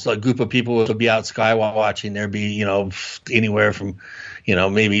calls, a group of people would be out sky watching. There'd be, anywhere from,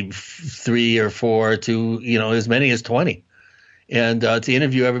 maybe 3 or 4 to, as many as 20. And to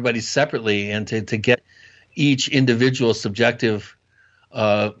interview everybody separately and to get each individual subjective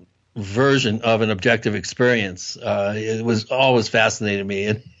version of an objective experience, it was always fascinating to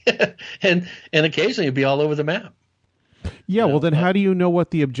me. And occasionally it'd be all over the map. Yeah, well, then how do you know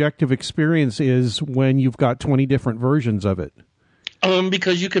what the objective experience is when you've got 20 different versions of it?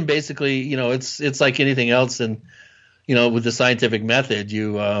 Because you can basically, it's like anything else, and with the scientific method,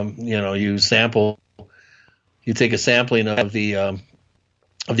 you sample, you take a sampling of the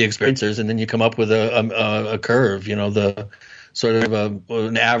experiencers, and then you come up with a curve, the sort of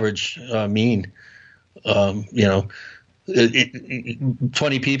an average mean.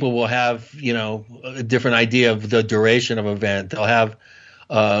 20 people will have, a different idea of the duration of an event. They'll have,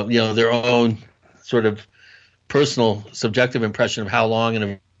 their own sort of personal subjective impression of how long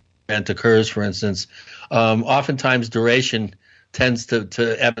an event occurs, for instance. Oftentimes duration tends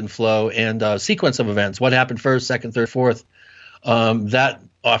to ebb and flow, and sequence of events, what happened first, second, third, fourth, that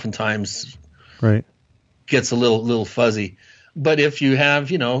oftentimes gets a little fuzzy. But if you have,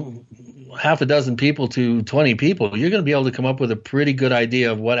 half a dozen people to 20 people, you're going to be able to come up with a pretty good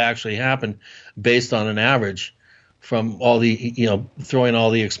idea of what actually happened based on an average from all the, throwing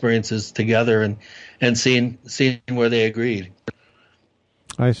all the experiences together and seeing where they agreed.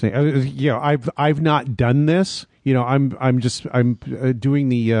 I see. I've not done this. I'm doing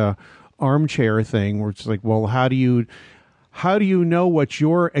the armchair thing where it's like, well, how do you know what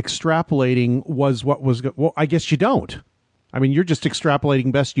you're extrapolating was what was well, I guess you don't. I mean, you're just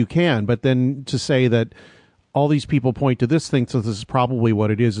extrapolating best you can, but then to say that all these people point to this thing, so this is probably what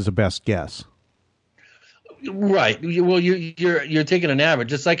it is a best guess. Right. Well, you're taking an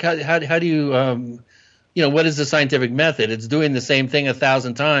average. It's like how do you what is the scientific method? It's doing the same thing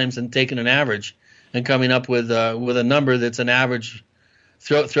 1,000 times and taking an average and coming up with a number that's an average.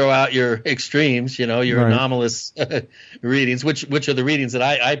 Throw out your extremes, your anomalous readings, which are the readings that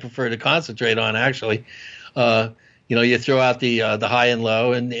I prefer to concentrate on, actually. You throw out the high and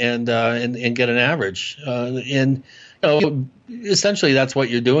low and get an average. Essentially that's what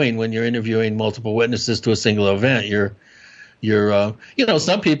you're doing when you're interviewing multiple witnesses to a single event. You're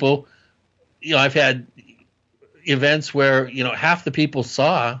some people, I've had events where, half the people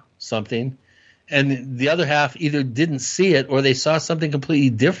saw something and the other half either didn't see it or they saw something completely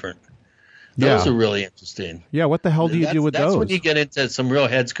different. Those are really interesting. Yeah. What the hell do you do with those? That's when you get into some real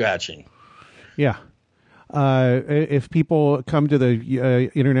head scratching. Yeah. If people come to the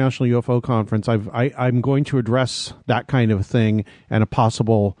International UFO Conference, I'm going to address that kind of thing and a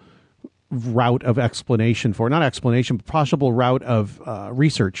possible route of explanation for it. Not explanation, but possible route of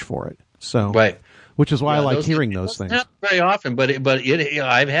research for it. So, which is why I like hearing those things. Not very often, but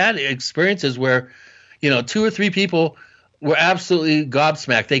I've had experiences where, 2 or 3 people were absolutely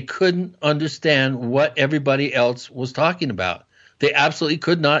gobsmacked. They couldn't understand what everybody else was talking about. They absolutely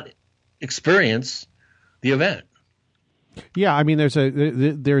could not experience the event. Yeah, I mean, there's a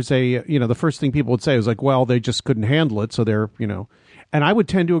the first thing people would say is like, well, they just couldn't handle it, so they're and I would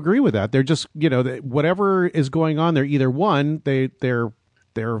tend to agree with that. They're just whatever is going on, they're either one, their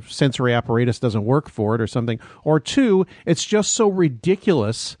sensory apparatus doesn't work for it or something, or 2, it's just so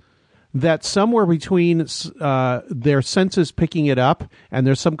ridiculous that somewhere between their senses picking it up and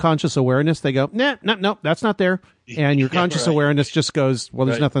their subconscious awareness, they go, no, that's not there, and your conscious awareness just goes, well,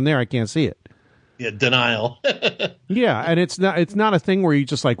 there's nothing there, I can't see it. Yeah, denial. Yeah, and it's not a thing where you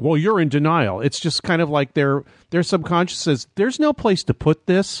just like, well, you're in denial. It's just kind of like their subconscious says, there's no place to put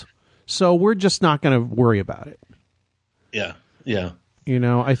this, so we're just not going to worry about it. Yeah.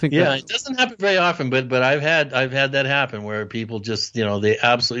 I think. Yeah, it doesn't happen very often, but I've had that happen where people just, they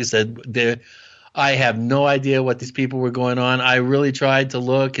absolutely said, I have no idea what these people were going on. I really tried to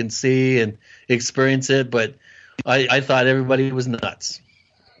look and see and experience it, but I thought everybody was nuts.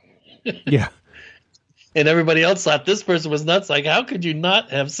 Yeah. And everybody else thought this person was nuts. Like, how could you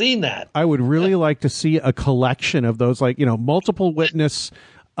not have seen that? I would really like to see a collection of those, like, multiple witness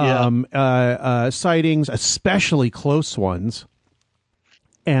sightings, especially close ones,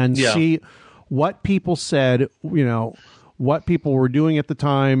 and see what people said, what people were doing at the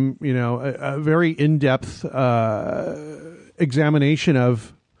time, a very in-depth examination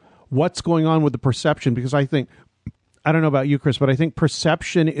of what's going on with the perception, because I don't know about you, Chris, but I think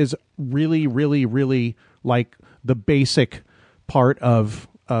perception is really, really, really like the basic part of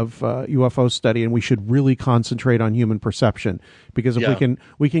UFO study, and we should really concentrate on human perception, because if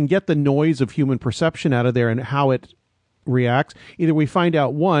we can get the noise of human perception out of there and how it reacts, either we find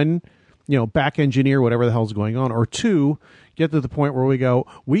out, one, back engineer whatever the hell's going on, or two, get to the point where we go,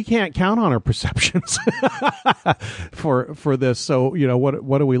 we can't count on our perceptions for this. So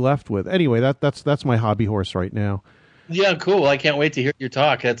what are we left with? Anyway, that's my hobby horse right now. Yeah, cool. I can't wait to hear your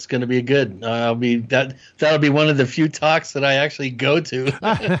talk. That's going to be good. That'll be one of the few talks that I actually go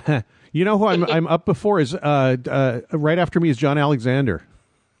to. Who I'm up before is right after me is John Alexander.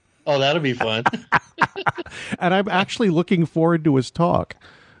 Oh, that'll be fun. And I'm actually looking forward to his talk.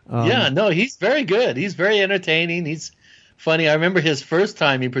 He's very good. He's very entertaining. He's funny. I remember his first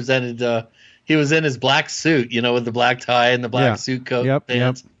time he presented. He was in his black suit, with the black tie and the black suit coat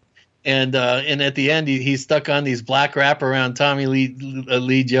pants. Yep. And at the end, he stuck on these black wraparound Tommy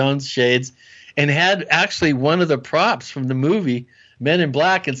Lee Jones shades, and had actually one of the props from the movie Men in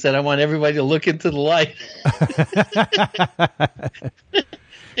Black, and said, "I want everybody to look into the light."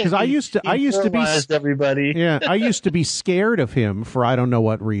 Because I used to be everybody. Yeah, I used to be scared of him for I don't know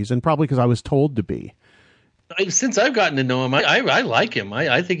what reason, probably because I was told to be. Since I've gotten to know him, I like him.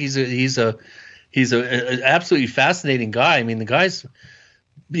 I think he's an absolutely fascinating guy. I mean, the guy's,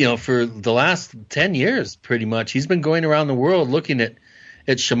 for the last 10 years, pretty much, he's been going around the world looking at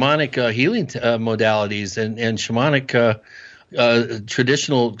shamanic healing modalities and shamanic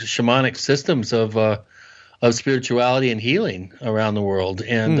traditional shamanic systems of spirituality and healing around the world,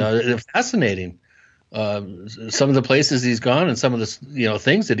 and they're fascinating. Some of the places he's gone and some of the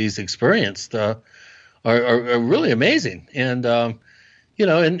things that he's experienced are really amazing. And and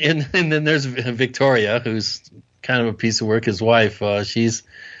then there's Victoria, who's kind of a piece of work. His wife, she's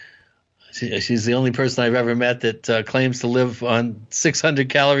the only person I've ever met that claims to live on 600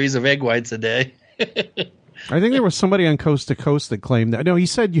 calories of egg whites a day. I think there was somebody on Coast to Coast that claimed that. No, he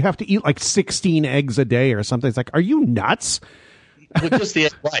said you have to eat like 16 eggs a day or something. It's like, are you nuts? With just the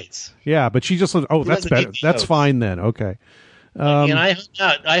egg whites. Yeah, but she just said, "Oh, that's better. That's fine then." Okay. And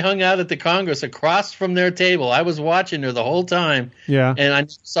I hung out at the Congress across from their table. I was watching her the whole time. Yeah. And I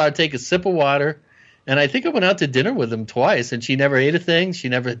saw her take a sip of water. And I think I went out to dinner with them twice, and she never ate a thing. She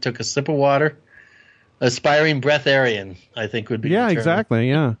never took a sip of water. Aspiring breatharian, I think, would be the term. Exactly.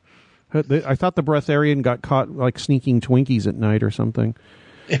 Yeah. I thought the breatharian got caught like sneaking Twinkies at night or something.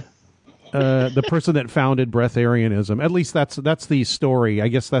 The person that founded breatharianism. At least that's the story. I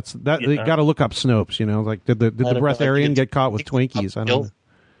guess that's that. You got to look up Snopes. Like did the breatharian get caught with Twinkies? I don't know.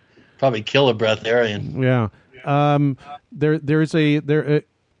 Probably kill a breatharian. Yeah. There's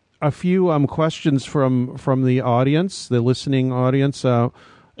a few questions from the audience, the listening audience.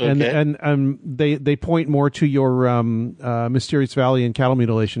 And they point more to your Mysterious Valley and cattle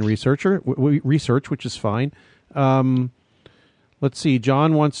mutilation research, which is fine. Let's see.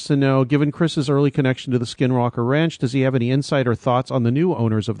 John wants to know, given Chris's early connection to the Skinwalker Ranch, does he have any insight or thoughts on the new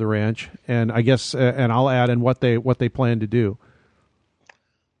owners of the ranch? And I guess, and I'll add in what they plan to do.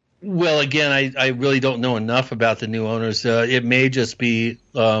 Well, again, I really don't know enough about the new owners. It may just be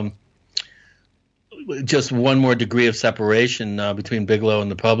just one more degree of separation between Bigelow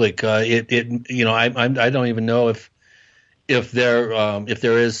and the public. I don't even know if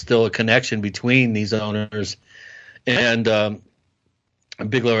there is still a connection between these owners and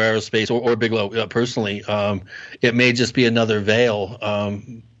Bigelow Aerospace or Bigelow personally. It may just be another veil.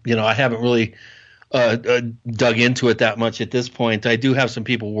 I haven't really dug into it that much at this point. I do have some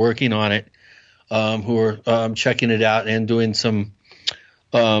people working on it who are checking it out and doing some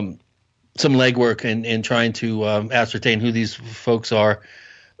legwork and trying to ascertain who these folks are.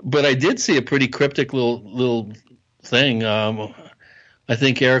 But I did see a pretty cryptic little thing. I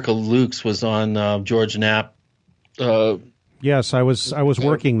think Erica Lukes was on George Knapp. Yes, I was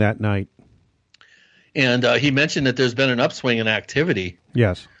working that night. And he mentioned that there's been an upswing in activity.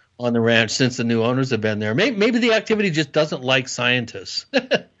 Yes. on the ranch since the new owners have been there. Maybe the activity just doesn't like scientists.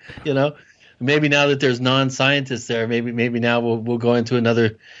 Maybe now that there's non-scientists there, maybe now we'll go into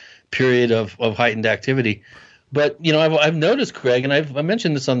another period of heightened activity. But I've noticed, Craig, and I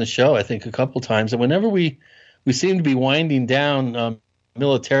mentioned this on the show I think a couple times, that whenever we seem to be winding down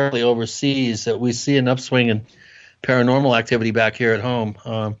militarily overseas, that we see an upswing in paranormal activity back here at home.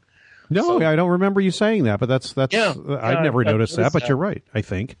 I don't remember you saying that, but that's I've never noticed that. But you're right, I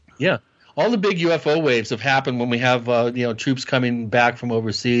think. Yeah, all the big UFO waves have happened when we have troops coming back from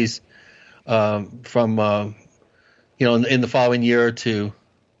overseas, in the following year or two.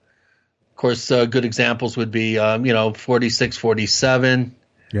 Of course, good examples would be 46, 47.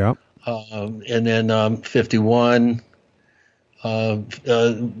 Yeah. And then 51. And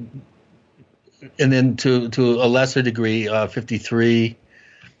then to a lesser degree, 53.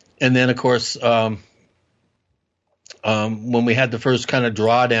 And then, of course, when we had the first kind of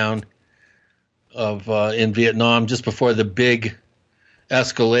drawdown in Vietnam, just before the big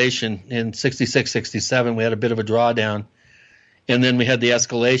escalation in 66, 67, we had a bit of a drawdown. And then we had the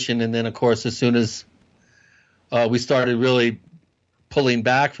escalation. And then, of course, as soon as we started really pulling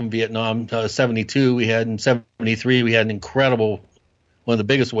back from Vietnam, 72, in 73, we had an incredible, one of the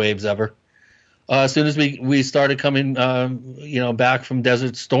biggest waves ever. As soon as we started coming, back from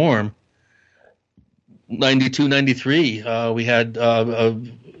Desert Storm, 92, 93, we had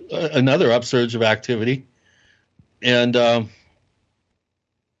another upsurge of activity. And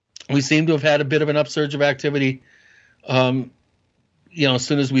we seem to have had a bit of an upsurge of activity. As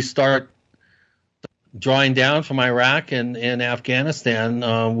soon as we start drawing down from Iraq and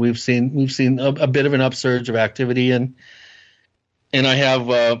Afghanistan, we've seen a bit of an upsurge of activity. And I have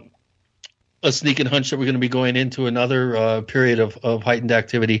a sneaking hunch that we're going to be going into another period of heightened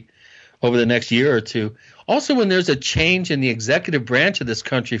activity over the next year or two. Also, when there's a change in the executive branch of this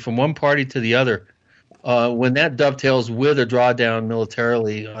country from one party to the other, when that dovetails with a drawdown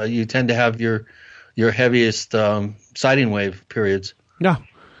militarily, you tend to have your heaviest sighting wave periods. No,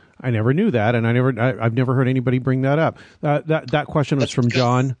 I never knew that, and I've never heard anybody bring that up. That question was from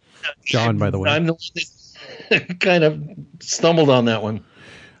John. John, by the way. I'm the one that kind of stumbled on that one.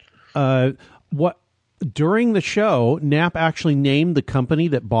 What during the show, Knapp actually named the company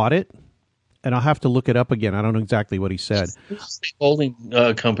that bought it, and I'll have to look it up again. I don't know exactly what he said. Holding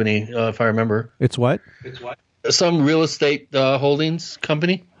company, if I remember. It's what? Some real estate holdings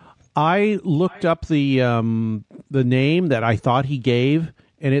company. I looked up the name that I thought he gave,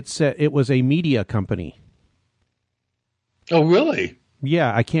 and it said it was a media company. Oh, really?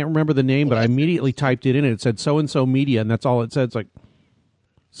 Yeah, I can't remember the name, but I immediately typed it in, and it said so-and-so media, and that's all it said. It's like,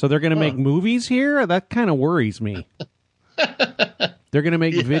 so they're going to make movies here? That kind of worries me. They're going to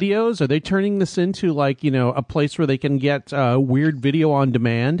make videos? Are they turning this into, a place where they can get weird video on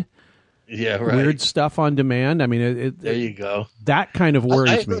demand? Yeah, right. Weird stuff on demand? I mean, there you go. That kind of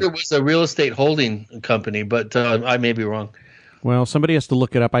worries me. I thought it was a real estate holding company, but I may be wrong. Well, somebody has to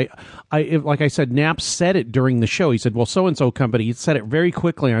look it up. I like I said, Knapp said it during the show. He said, well, so-and-so company. He said it very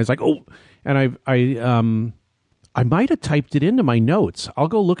quickly, and I was like, oh. And I might have typed it into my notes. I'll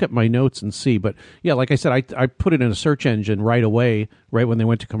go look at my notes and see. But yeah, like I said, I put it in a search engine right away, right when they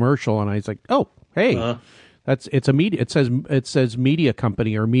went to commercial, and I was like, oh, hey, it's a media. It says media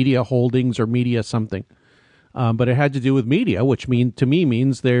company or media holdings or media something. But it had to do with media, which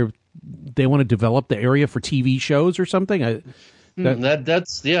means they want to develop the area for TV shows or something.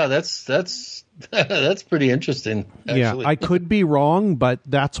 That's pretty interesting. Actually. Yeah, I could be wrong, but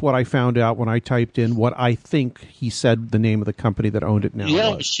that's what I found out when I typed in what I think he said the name of the company that owned it now.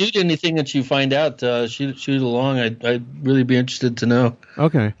 Yeah, was. Shoot anything that you find out. Shoot along. I'd really be interested to know.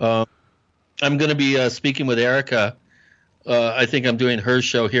 Okay. I'm going to be speaking with Erica. I think I'm doing her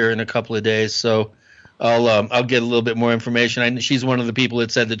show here in a couple of days, so I'll get a little bit more information. She's one of the people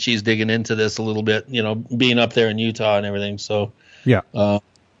that said that she's digging into this a little bit. Being up there in Utah and everything. So yeah.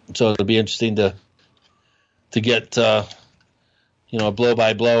 So it'll be interesting to get a blow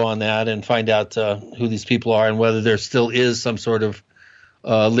by blow on that and find out who these people are and whether there still is some sort of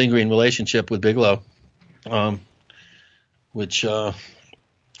lingering relationship with Bigelow, which I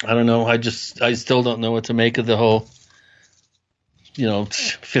don't know. I still don't know what to make of the whole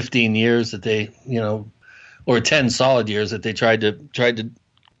 15 years that they or 10 solid years that they tried to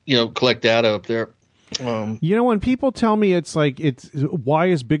collect data up there. When people tell me it's why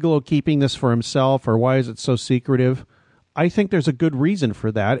is Bigelow keeping this for himself or why is it so secretive? I think there's a good reason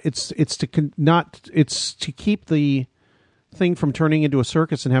for that. It's to keep the thing from turning into a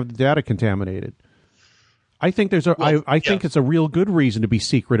circus and have the data contaminated. I think I think it's a real good reason to be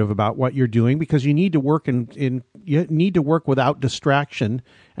secretive about what you're doing, because you need to work you need to work without distraction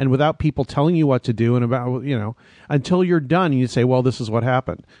and without people telling you what to do, and about, until you're done, you say, well, this is what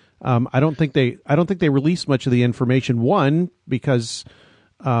happened. I don't think they released much of the information. One, because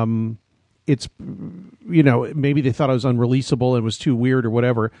it's, maybe they thought it was unreleasable and was too weird or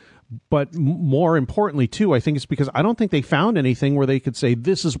whatever. But more importantly, too, I think it's because I don't think they found anything where they could say,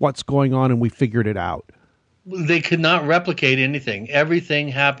 this is what's going on and we figured it out. They could not replicate anything. Everything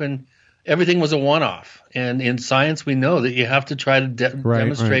happened. Everything was a one-off. And in science, we know that you have to try to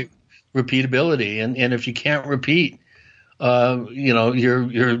demonstrate repeatability. And if you can't repeat,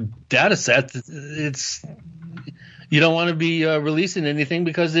 your data set, you don't want to be releasing anything,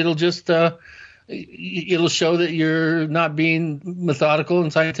 because it'll just it'll show that you're not being methodical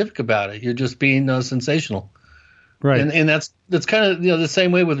and scientific about it. You're just being sensational. Right. And that's kind of the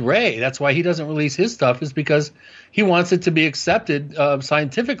same way with Ray. That's why he doesn't release his stuff, is because he wants it to be accepted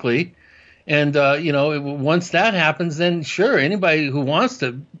scientifically. And once that happens, then sure, anybody who wants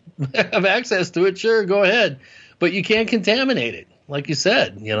to have access to it, sure, go ahead. But you can't contaminate it, like you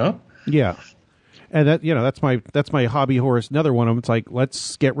said. Yeah. And that's my hobby horse. Another one of them. It's like,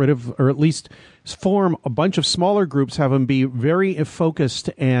 let's get rid of, or at least form a bunch of smaller groups, have them be very focused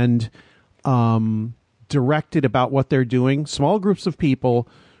and directed about what they're doing. Small groups of people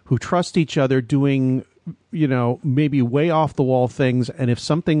who trust each other, doing, maybe way off the wall things. And if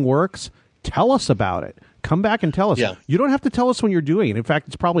something works, tell us about it. Come back and tell us. Yeah. You don't have to tell us when you're doing it. In fact,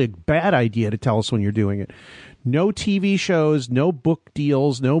 it's probably a bad idea to tell us when you're doing it. No TV shows, no book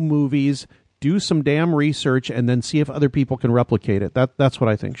deals, no movies. Do some damn research and then see if other people can replicate it. That's what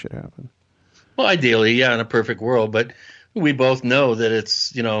I think should happen. Well, ideally, yeah, in a perfect world. But we both know that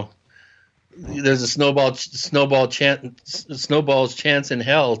it's, there's a snowball's chance in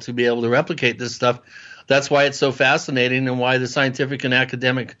hell to be able to replicate this stuff. That's why it's so fascinating, and why the scientific and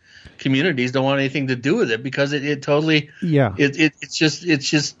academic communities don't want anything to do with it, because it totally, it's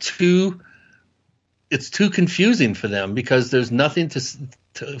just too confusing for them, because there's nothing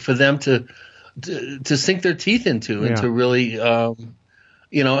for them to sink their teeth into, and to really have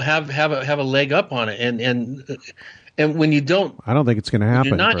a leg up on it. And when you don't, I don't think it's going to happen.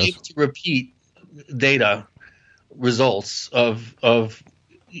 You're not Chris. able to repeat data results of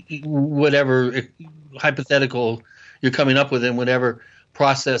whatever hypothetical you're coming up with, in whatever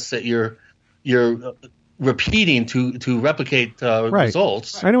process that you're repeating to replicate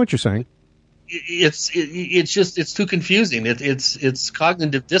results. I know what you're saying. It's too confusing. It's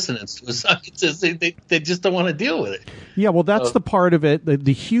cognitive dissonance to a scientist. They just don't want to deal with it. Yeah, well, that's the part of it,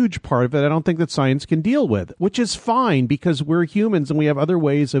 the huge part of it. I don't think that science can deal with, which is fine, because we're humans and we have other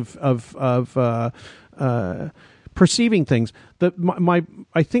ways of perceiving things.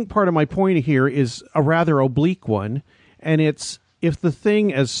 I think part of my point here is a rather oblique one, and it's, if the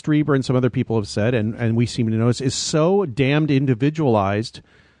thing, as Strieber and some other people have said, and we seem to notice, is so damned individualized.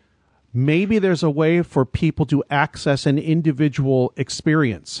 Maybe there's a way for people to access an individual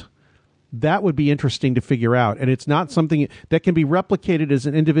experience. That would be interesting to figure out. And it's not something that can be replicated as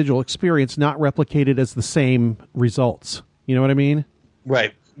an individual experience, not replicated as the same results. You know what I mean?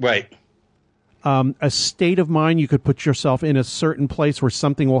 Right. A state of mind, you could put yourself in a certain place where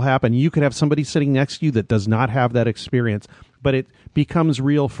something will happen. You could have somebody sitting next to you that does not have that experience, but it becomes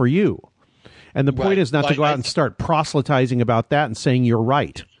real for you. And the point is not to go out and start proselytizing about that and saying you're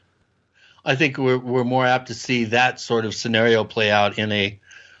right. I think we're more apt to see that sort of scenario play out in a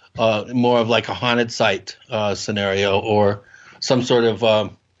more of like a haunted site scenario, or some sort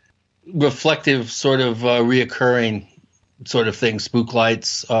of reflective sort of reoccurring sort of thing, spook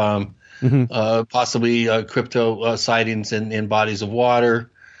lights, possibly crypto sightings in bodies of water.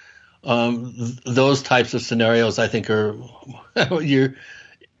 Those types of scenarios, I think, are you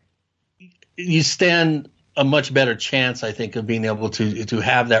stand a much better chance, I think, of being able to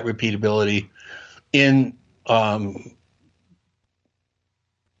have that repeatability in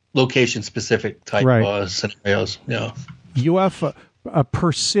location-specific type scenarios. Yeah, you have a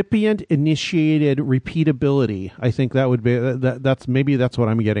percipient initiated repeatability. I think that would be that's what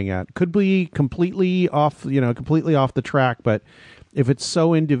I'm getting at. Could be completely off the track, but if it's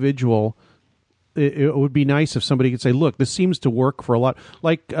so individual, it would be nice if somebody could say, "Look, this seems to work for a lot."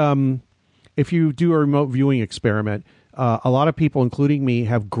 Like if you do a remote viewing experiment, a lot of people, including me,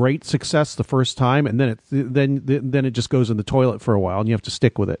 have great success the first time, and then it just goes in the toilet for a while, and you have to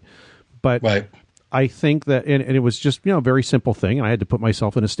stick with it. But I think that, and it was just a very simple thing, and I had to put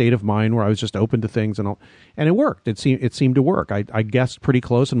myself in a state of mind where I was just open to things, and it worked. It seemed to work. I guessed pretty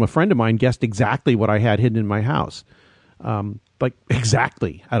close, and a friend of mine guessed exactly what I had hidden in my house, like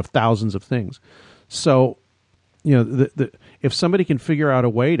exactly out of thousands of things. So if somebody can figure out a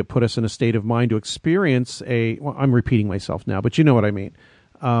way to put us in a state of mind to experience I'm repeating myself now, but you know what I mean.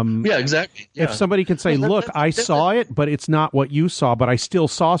 Yeah, exactly. Yeah. If somebody can say, look, I saw it, but it's not what you saw, but I still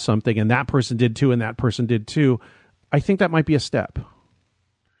saw something, and that person did too, and that person did too, I think that might be a step.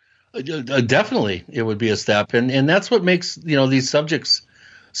 Definitely, it would be a step. And that's what makes, these subjects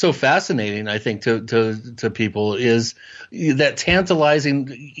so fascinating, I think, to people, is that tantalizing,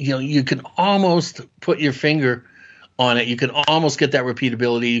 you can almost put your finger on it. You can almost get that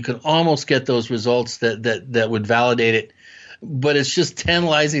repeatability. You can almost get those results that would validate it. But it's just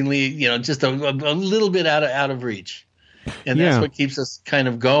tantalizingly, just a little bit out of reach. And that's what keeps us kind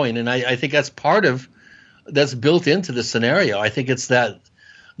of going. And I think that's that's built into the scenario. I think it's that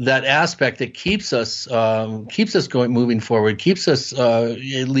aspect that keeps us going, moving forward, keeps us at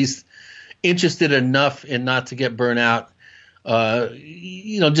least interested enough and not to get burnt out,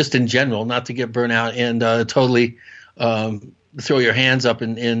 just in general, not to get burnt out and totally throw your hands up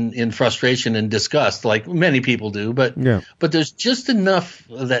in frustration and disgust, like many people do. But there's just enough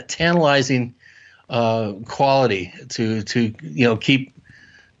of that tantalizing quality to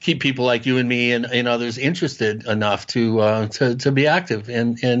keep people like you and me and others interested enough to be active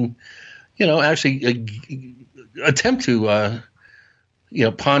and actually attempt to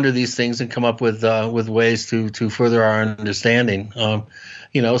ponder these things and come up with ways to further our understanding.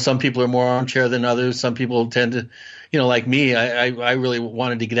 Some people are more armchair than others. Some people tend to, like me, I really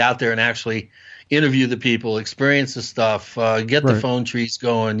wanted to get out there and actually interview the people, experience the stuff, get the phone trees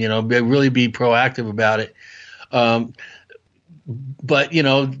going, really be proactive about it. But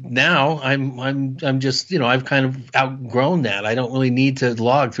now I'm just I've kind of outgrown that. I don't really need to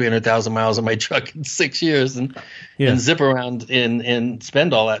log 300,000 miles on my truck in 6 years and zip around and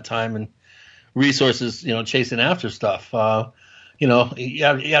spend all that time and resources chasing after stuff.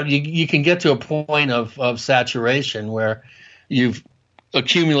 You can get to a point of saturation where you've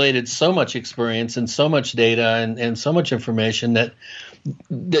accumulated so much experience and so much data and so much information that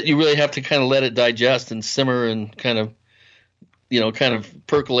you really have to kind of let it digest and simmer and kind of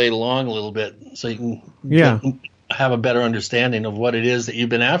percolate along a little bit so you can have a better understanding of what it is that you've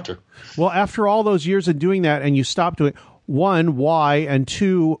been after. Well, after all those years of doing that and you stopped doing, one, why, and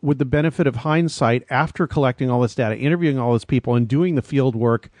two, with the benefit of hindsight, after collecting all this data, interviewing all those people and doing the field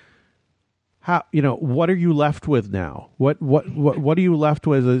work, how, what are you left with now? What are you left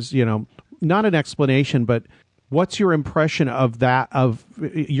with is, not an explanation, but what's your impression of that?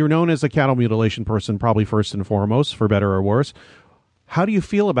 You're known as a cattle mutilation person, probably first and foremost, for better or worse. How do you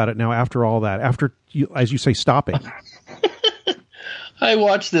feel about it now after all that? After, as you say, stopping? I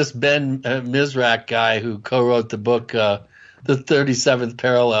watched this Ben Mizrak guy who co-wrote the book, The 37th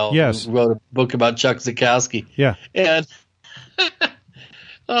Parallel. Yes. Who wrote a book about Chuck Zukowski. Yeah. And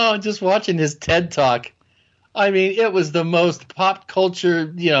just watching his TED Talk, I mean, it was the most pop culture,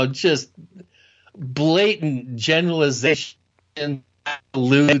 just blatant generalization,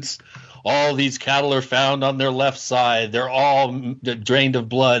 absolutes. All these cattle are found on their left side. They're all drained of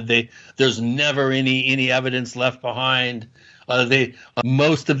blood. There's never any evidence left behind.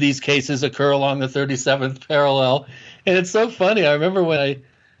 Most of these cases occur along the 37th parallel, and it's so funny. I remember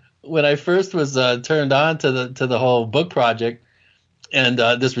when I first was turned on to the whole book project, and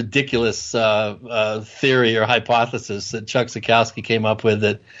this ridiculous theory or hypothesis that Chuck Zukowski came up with,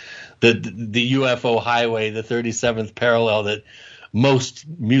 that the UFO highway, the 37th parallel, that most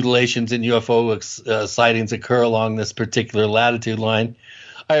mutilations in UFO sightings occur along this particular latitude line.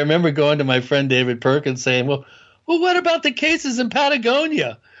 I remember going to my friend David Perkins saying, well, what about the cases in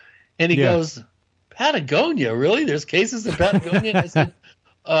Patagonia? And he goes, Patagonia? Really? There's cases in Patagonia? I said,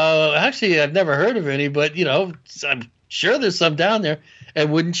 actually, I've never heard of any, but, I'm sure there's some down there.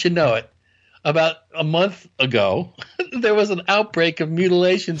 And wouldn't you know it, about a month ago, there was an outbreak of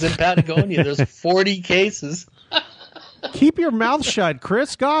mutilations in Patagonia. There's 40 cases. Keep your mouth shut,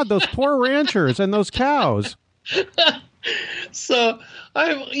 Chris. God, those poor ranchers and those cows. So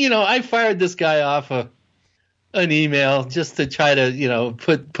I fired this guy off an email just to try to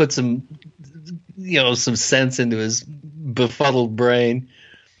put some some sense into his befuddled brain.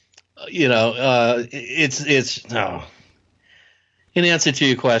 It's in answer to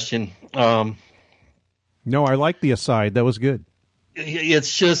your question. No, I like the aside. That was good.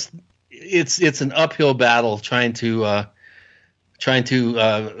 It's just it's an uphill battle trying to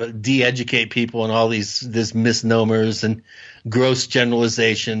de-educate people on all these misnomers and gross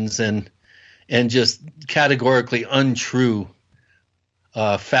generalizations and just categorically untrue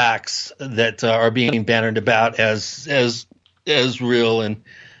facts that are being bannered about as real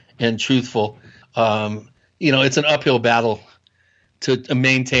and truthful. It's an uphill battle to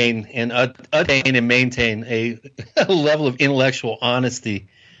maintain and attain and maintain a level of intellectual honesty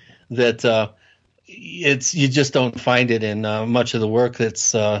that you just don't find it in much of the work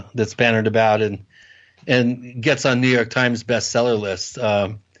that's bannered about and gets on New York Times bestseller lists.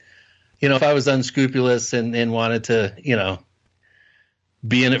 If I was unscrupulous and wanted to,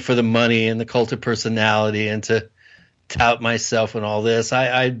 be in it for the money and the cult of personality and to tout myself and all this,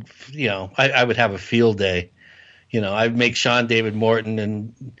 I would have a field day. I'd make Sean David Morton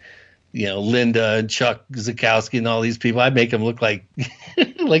and, Linda and Chuck Zukowski and all these people, I'd make them look like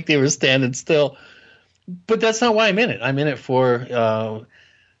like they were standing still. But that's not why I'm in it. I'm in it for,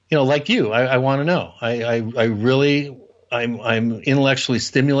 like you. I want to know. I'm intellectually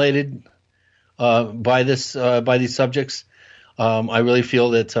stimulated by these subjects. I really feel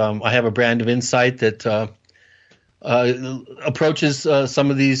that I have a brand of insight that approaches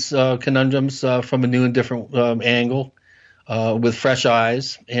some of these conundrums from a new and different angle with fresh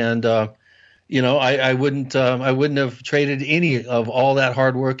eyes. And I wouldn't have traded any of all that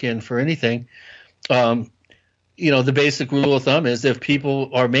hard work in for anything. The basic rule of thumb is if people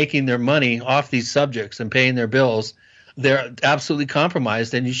are making their money off these subjects and paying their bills, they're absolutely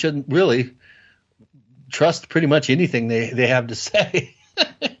compromised, and you shouldn't really trust pretty much anything they have to say.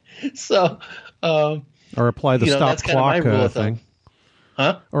 So, or apply the stop clock thing.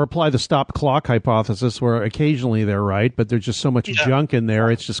 Huh? Or apply the stop clock hypothesis, where occasionally they're right, but there's just so much junk in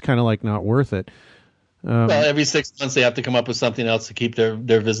there, it's just kind of like not worth it. Well, every 6 months they have to come up with something else to keep their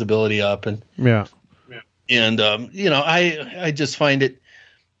visibility up, and I just find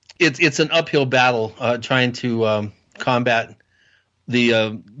it's an uphill battle trying to combat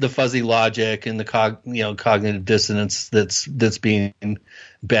the fuzzy logic and the cognitive dissonance that's being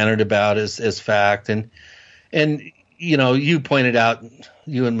bannered about as fact, and you pointed out,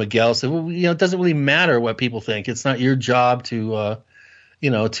 you and Miguel said, well, it doesn't really matter what people think. It's not your job to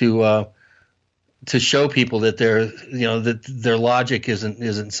show people that their logic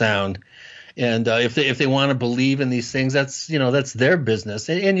isn't sound, and if they want to believe in these things, that's their business.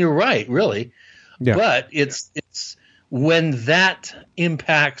 And you're right, really. Yeah. But it's when that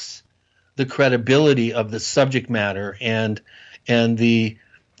impacts the credibility of the subject matter and the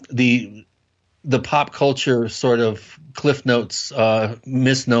pop culture sort of cliff notes,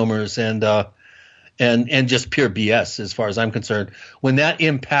 misnomers, and just pure BS, as far as I'm concerned, when that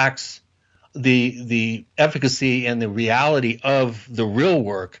impacts the efficacy and the reality of the real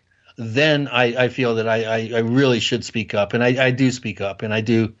work, then I feel that I really should speak up, and I do speak up, and I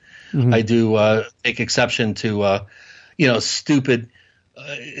do take exception to stupid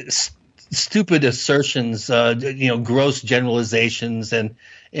assertions, gross generalizations, and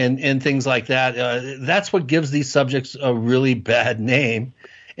things like that. That's what gives these subjects a really bad name,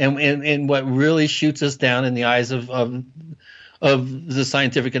 and what really shoots us down in the eyes of the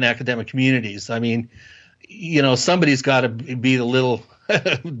scientific and academic communities. I mean, somebody's got to be the little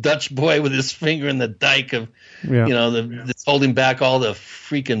Dutch boy with his finger in the dike of, that's holding back all the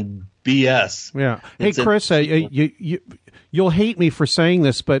freaking BS. Yeah. Hey, Chris, you'll hate me for saying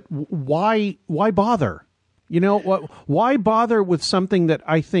this, but why bother? Why bother with something that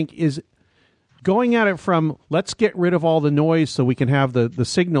I think is going at it from, let's get rid of all the noise so we can have the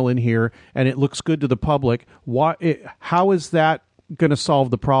signal in here and it looks good to the public. How is that going to solve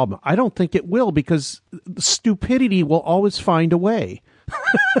the problem? I don't think it will, because stupidity will always find a way.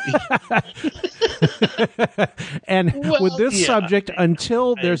 And with this subject,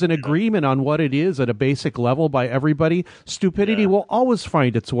 until there's an agreement on what it is at a basic level by everybody, stupidity will always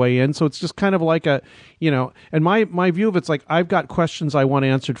find its way in. So it's just kind of like and my view of it's like, I've got questions I want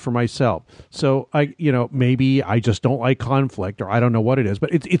answered for myself. So maybe I just don't like conflict, or I don't know what it is,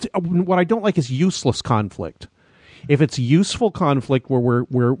 but it's what I don't like is useless conflict. If it's useful conflict where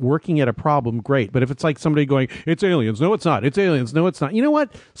we're working at a problem, great. But if it's like somebody going, it's aliens, no, it's not. It's aliens, no, it's not. You know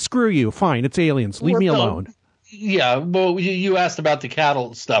what? Screw you. Fine, it's aliens. Leave me alone. Yeah. Well, you asked about the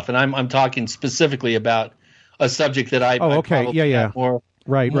cattle stuff, and I'm talking specifically about a subject that I have more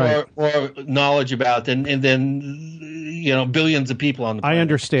knowledge about than billions of people on the planet. I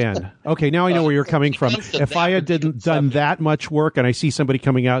understand. Okay, now I know where you're coming from. If I had done that much work and I see somebody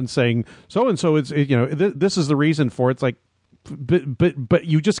coming out and saying so and so is this is the reason for it, it's like, but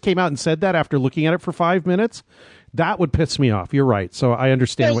you just came out and said that after looking at it for 5 minutes, that would piss me off. You're right. So I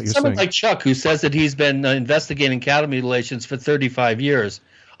understand what you're saying. Someone like Chuck, who says that he's been investigating cattle mutilations for 35 years.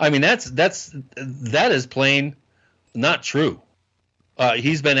 I mean, that is plain not true.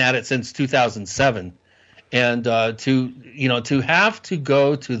 He's been at it since 2007, and to have to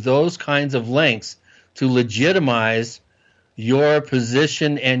go to those kinds of lengths to legitimize your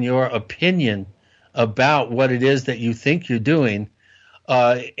position and your opinion about what it is that you think you're doing,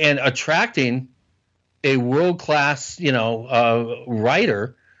 and attracting a world-class,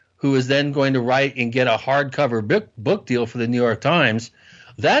 writer who is then going to write and get a hardcover book deal for the New York Times.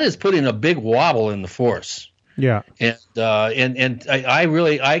 That is putting a big wobble in the force. Yeah, and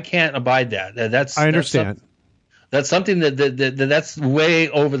I can't abide that. I understand. That's something that's way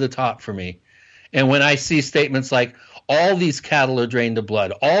over the top for me. And when I see statements like, all these cattle are drained of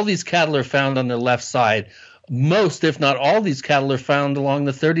blood, all these cattle are found on the left side, most, if not all, these cattle are found along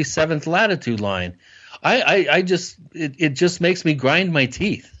the 37th latitude line, it just makes me grind my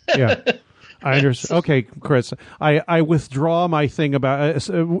teeth. Yeah. I understand. Okay, Chris, I withdraw my thing about,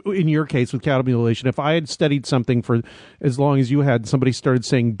 in your case with cattle mutilation, if I had studied something for as long as you had, somebody started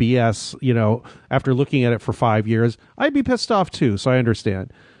saying BS, after looking at it for 5 years, I'd be pissed off too, so I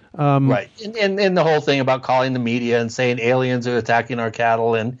understand. Right. And the whole thing about calling the media and saying aliens are attacking our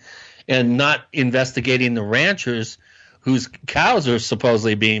cattle and not investigating the ranchers whose cows are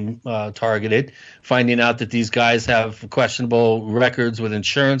supposedly being targeted, finding out that these guys have questionable records with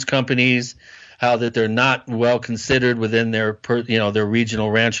insurance companies, how that they're not well considered within their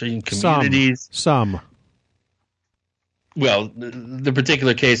regional ranching communities. Some. Well, the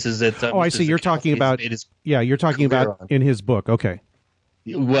particular cases that I see. You're talking about you're talking about in his book. Okay.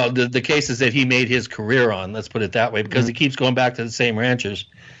 Well, the cases that he made his career on, let's put it that way, because he keeps going back to the same ranchers.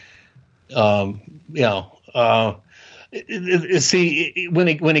 See, when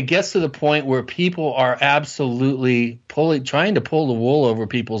it gets to the point where people are absolutely trying to pull the wool over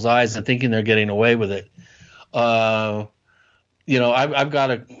people's eyes and thinking they're getting away with it, I've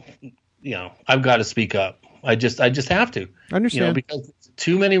got to speak up. I just have to. I understand, because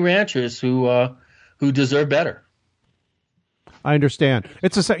too many ranchers who deserve better. I understand.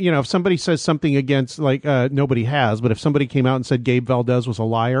 It's if somebody says something against, like, nobody has, but if somebody came out and said Gabe Valdez was a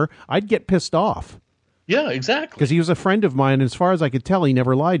liar, I'd get pissed off. Yeah, exactly. Because he was a friend of mine, and as far as I could tell, he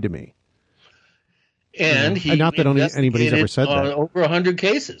never lied to me. And he not that anybody's ever said that. Over 100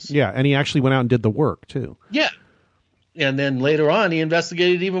 cases. Yeah, and he actually went out and did the work too. Yeah, and then later on, he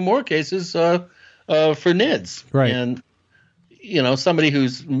investigated even more cases for NIDS. Right. And somebody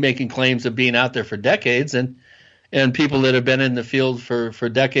who's making claims of being out there for decades, and people that have been in the field for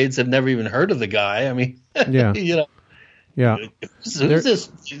decades have never even heard of the guy. I mean, yeah. Yeah. Who's this?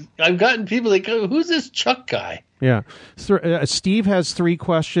 I've gotten people that go, who's this Chuck guy? Yeah. Steve has 3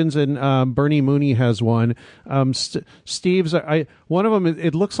 questions, and Bernie Mooney has one. Steve's, one of them,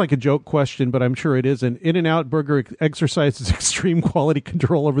 it looks like a joke question, but I'm sure it isn't. In-N-Out Burger exercises extreme quality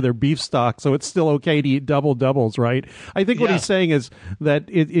control over their beef stock, so it's still okay to eat doubles, right? I think what he's saying is that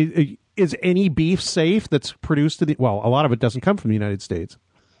is any beef safe that's produced a lot of it doesn't come from the United States.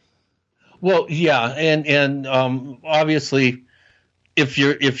 Well, yeah, and obviously, if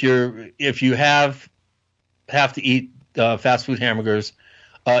you have to eat fast food hamburgers,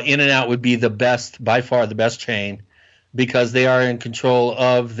 In-N-Out would be by far the best chain, because they are in control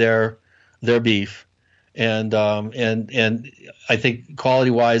of their beef, and I think quality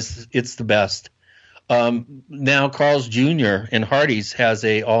wise, it's the best. Now Carl's Jr. and Hardee's has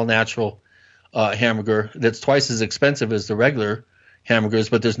a all natural hamburger that's twice as expensive as the regular hamburgers,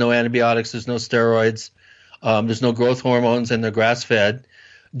 but there's no antibiotics, there's no steroids, there's no growth hormones, and they're grass-fed.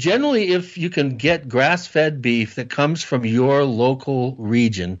 Generally, if you can get grass-fed beef that comes from your local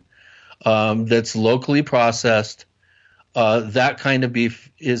region, that's locally processed, that kind of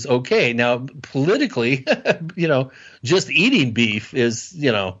beef is okay. Now, politically, just eating beef is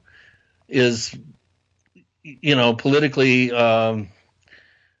politically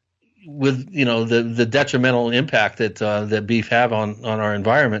with the detrimental impact that beef have on our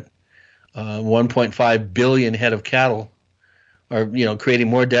environment. 1.5 billion head of cattle are creating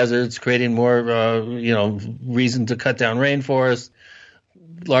more deserts, creating more reason to cut down rainforests,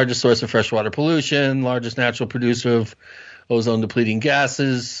 largest source of freshwater pollution, largest natural producer of ozone depleting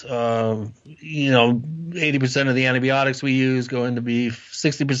gases. 80% of the antibiotics we use go into beef,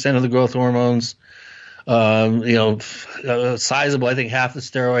 60% of the growth hormones, sizable, I think half the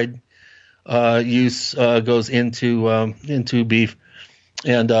steroid use goes into beef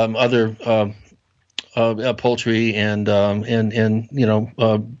and other poultry and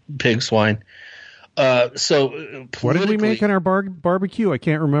pig, swine. So what did we make on our barbecue? I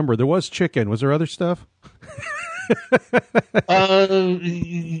can't remember. There was chicken. Was there other stuff?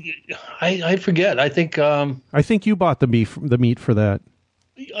 I forget. I think you bought the meat for that.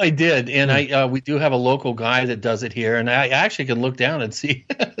 I did, and we do have a local guy that does it here, and I actually can look down and see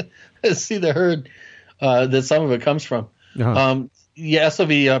the herd that some of it comes from. Uh-huh.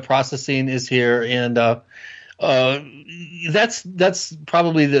 SOV processing is here, and That's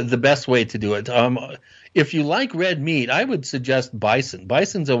probably the best way to do it. If you like red meat, I would suggest bison.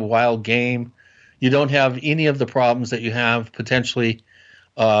 Bison's a wild game. You don't have any of the problems that you have potentially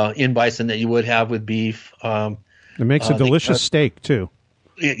in bison that you would have with beef. It makes a delicious steak too.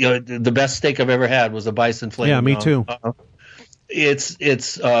 The best steak I've ever had was a bison flavor. Yeah, me too.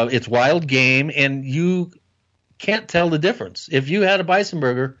 It's wild game, and you can't tell the difference. If you had a bison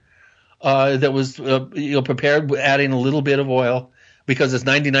burger that was prepared with adding a little bit of oil, because it's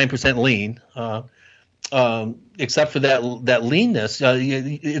 99% lean, except for that leanness,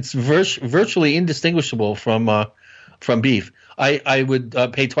 it's virtually indistinguishable from beef. I would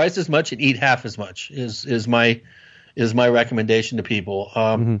pay twice as much and eat half as much is my recommendation to people.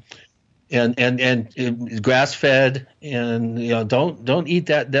 And grass fed, and don't eat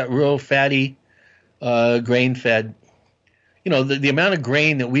that real fatty grain fed. The amount of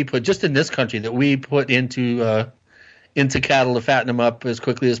grain that we put just in this country that we put into cattle to fatten them up as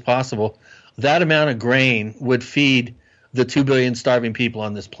quickly as possible. That amount of grain would feed the 2 billion starving people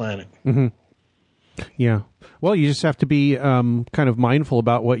on this planet. Mm-hmm. Yeah. Well, you just have to be kind of mindful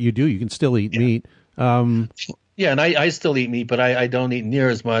about what you do. You can still eat meat. Yeah, and I still eat meat, but I don't eat near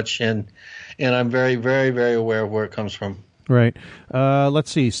as much, and I'm very, very, very aware of where it comes from. Right.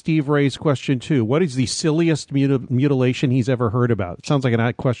 Let's see. Steve Ray's question 2. What is the silliest mutilation he's ever heard about? It sounds like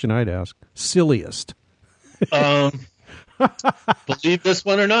a question I'd ask. Silliest. Believe this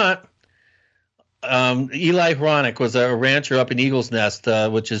one or not. Eli Hronic was a rancher up in Eagle's Nest,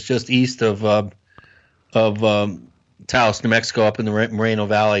 which is just east of Taos, New Mexico, up in the Moreno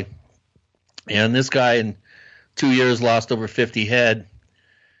Valley. And this guy in 2 years lost over 50 head.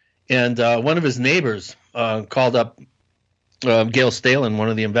 And one of his neighbors called up Gail Stalin, one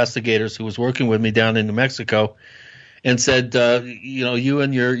of the investigators who was working with me down in New Mexico, and said, you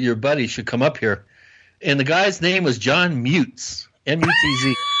and your buddy should come up here. And the guy's name was John Mutz,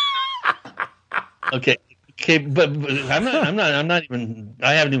 M-U-T-Z. Okay, but I'm not even.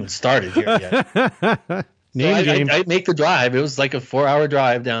 I haven't even started here yet. I make the drive. It was like a 4-hour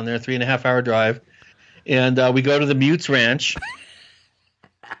drive down there, 3.5-hour drive, and we go to the Mutz Ranch,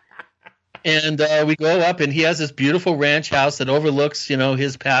 and we go up, and he has this beautiful ranch house that overlooks,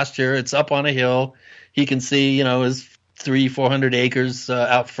 his pasture. It's up on a hill. He can see, his 300-400 acres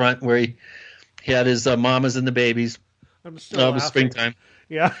out front where he had his mamas and the babies. I'm still it was springtime.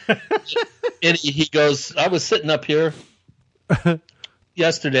 Yeah. And he goes, I was sitting up here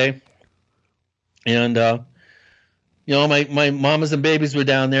yesterday, and my mamas and babies were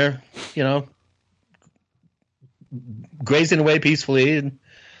down there, grazing away peacefully, and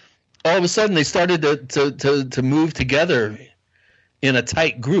all of a sudden they started to move together in a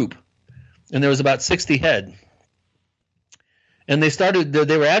tight group, and there was about 60 head. And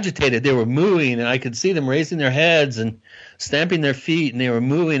they were agitated. They were mooing, and I could see them raising their heads and stamping their feet, and they were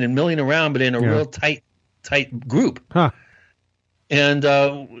moving and milling around, but in a real tight group. Huh. And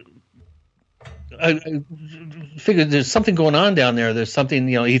I figured there's something going on down there. There's something,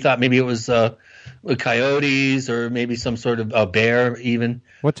 he thought maybe it was coyotes or maybe some sort of a bear even.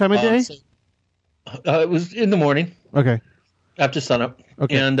 What time of day? It was in the morning. Okay. After sunup.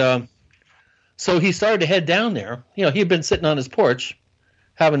 Okay. And so he started to head down there. He had been sitting on his porch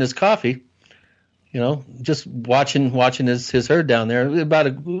having his coffee, just watching his herd down there, about a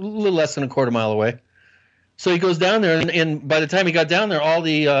little less than a quarter mile away. So he goes down there, and by the time he got down there, all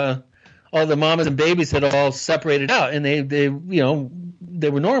the mamas and babies had all separated out, and they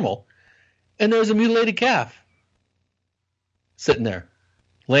were normal. And there was a mutilated calf sitting there,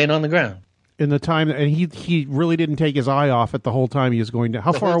 laying on the ground. In the time, and he really didn't take his eye off it the whole time he was going to.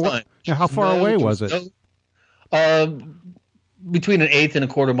 How far away? Yeah, how far away was it? Between an eighth and a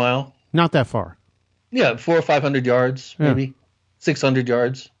quarter mile. Not that far. Yeah, 400 or 500 yards, maybe 600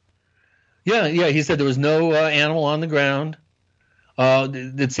 yards. Yeah. He said there was no animal on the ground.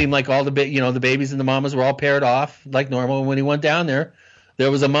 It seemed like all the babies and the mamas were all paired off like normal. And when he went down there, there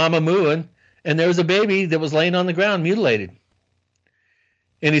was a mama mooing, and there was a baby that was laying on the ground mutilated.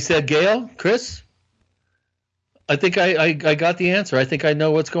 And he said, Gail, Chris, I think I got the answer. I think I know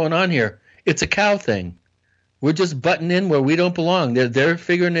what's going on here. It's a cow thing. We're just butting in where we don't belong. They're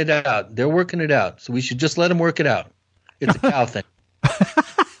figuring it out. They're working it out. So we should just let them work it out. It's a cow thing.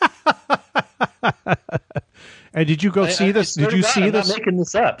 And did you go see this? Did you see this? I'm not making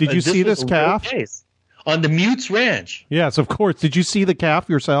this up. Did you see this calf? On the Mutz Ranch. Yes, of course. Did you see the calf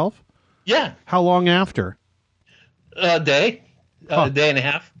yourself? Yeah. How long after? A day. A day and a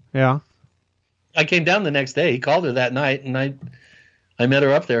half. Yeah. I came down the next day. He called her that night, and I met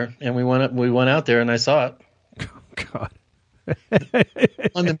her up there, and we went out there, and I saw it. God.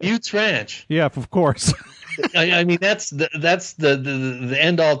 On the Mutz Ranch. Yeah, of course. I mean, that's the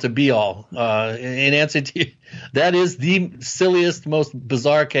end all to be all. In answer to you, that is the silliest, most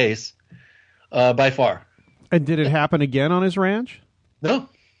bizarre case by far. And did it happen again on his ranch? No.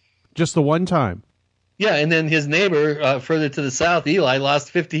 Just the one time? Yeah, and then his neighbor further to the south, Eli, lost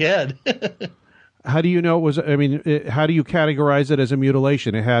 50 head. How do you know it was? I mean, how do you categorize it as a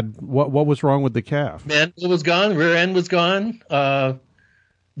mutilation? It had what was wrong with the calf? Mandible was gone, rear end was gone. There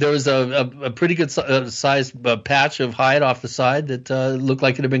was a pretty good sized patch of hide off the side that looked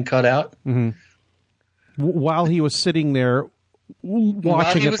like it had been cut out. Mm-hmm. While he was sitting there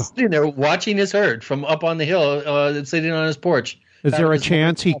sitting there watching his herd from up on the hill, sitting on his porch. Is there a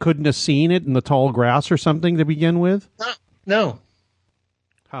chance he couldn't have seen it in the tall grass or something to begin with? No.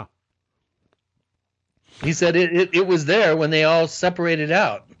 Huh. He said it was there when they all separated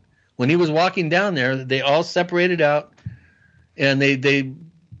out. When he was walking down there, they all separated out, and they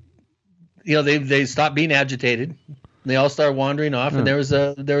stopped being agitated. They all started wandering off, and there was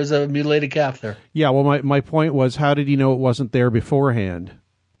a mutilated calf there. Yeah. Well, my point was, how did he know it wasn't there beforehand?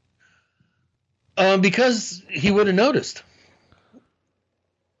 Because he would have noticed.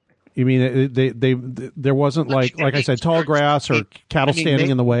 You mean there wasn't like I said, tall grass or cattle standing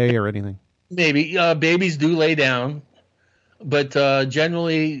in the way or anything? Maybe babies do lay down, but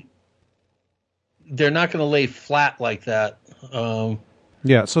generally they're not going to lay flat like that.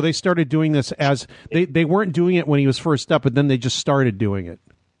 Yeah, so they started doing this as they weren't doing it when he was first up, but then they just started doing it.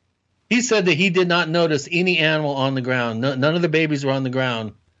 He said that he did not notice any animal on the ground. None of the babies were on the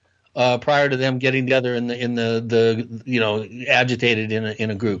ground prior to them getting together in the agitated in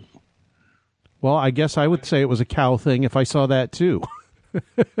a group. Well, I guess I would say it was a cow thing if I saw that too.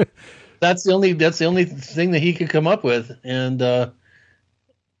 That's the only thing that he could come up with, and I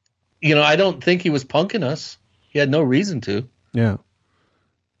don't think he was punking us. He had no reason to. Yeah.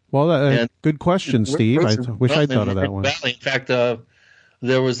 Well, good question, Steve. I wish I'd thought of that one. In fact,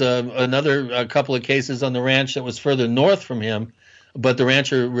 there was another couple of cases on the ranch that was further north from him, but the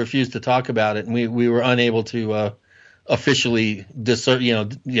rancher refused to talk about it, and we were unable to officially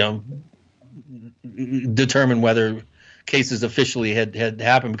determine whether cases officially had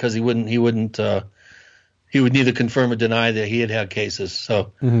happened, because he would neither confirm or deny that he had cases.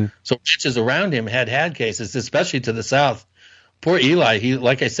 So ranches around him had cases, especially to the south. Poor Eli,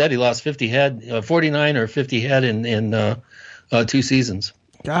 like I said, he lost 50 head, 49 or 50 head in 2 seasons.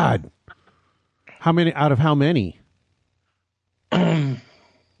 God, how many out of how many? 400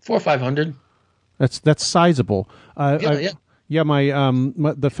 or 500. That's sizable. Yeah. My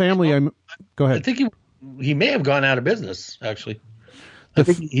the family. Go ahead. I think he may have gone out of business. Actually, I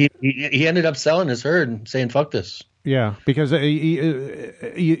think he ended up selling his herd and saying "fuck this." Yeah, because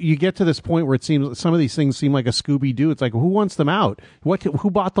you get to this point where it seems some of these things seem like a Scooby-Doo. It's like, who wants them out? Who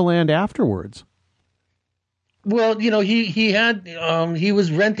bought the land afterwards? Well, he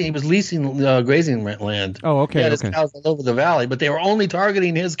was renting, he was leasing grazing land. Oh, okay. He had his cows all over the valley, but they were only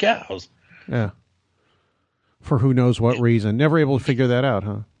targeting his cows. Yeah. For who knows what reason. Never able to figure that out,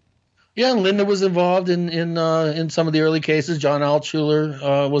 huh? Yeah, and Linda was involved in some of the early cases. John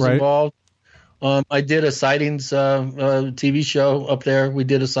Altshuler was involved. I did a sightings TV show up there. We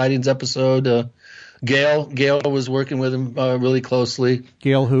did a sightings episode. Gail was working with him really closely.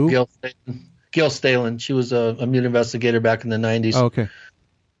 Gail who? Gail Stalin. She was a mute investigator back in the 90s. Oh, okay.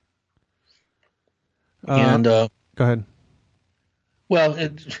 Go ahead. Well,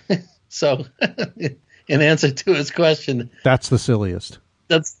 so in answer to his question, that's the silliest.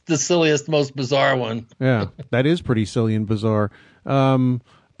 That's the silliest, most bizarre one. Yeah, that is pretty silly and bizarre.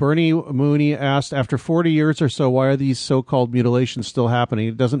 Bernie Mooney asked, after 40 years or so, why are these so-called mutilations still happening?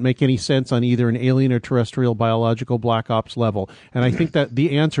 It doesn't make any sense on either an alien or terrestrial biological black ops level. And I think that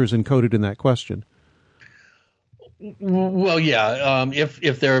the answer is encoded in that question. Well, yeah.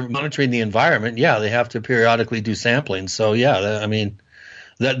 If they're monitoring the environment, yeah, they have to periodically do sampling. So, yeah, I mean,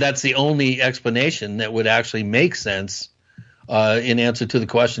 that's the only explanation that would actually make sense in answer to the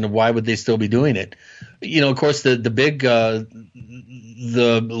question of why would they still be doing it. Of course, the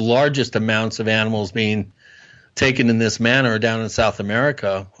largest amounts of animals being taken in this manner are down in South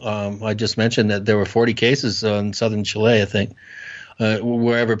America. I just mentioned that there were 40 cases in southern Chile, I think,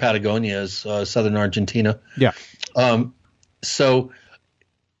 wherever Patagonia is, southern Argentina. Yeah. So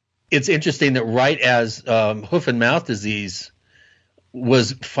it's interesting that right as hoof and mouth disease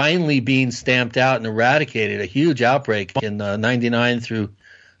was finally being stamped out and eradicated, a huge outbreak in 99 through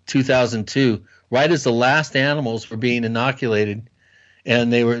 2002, right as the last animals were being inoculated,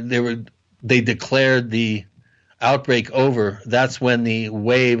 and they declared the outbreak over. That's when the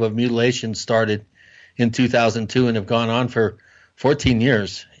wave of mutilation started in 2002 and have gone on for 14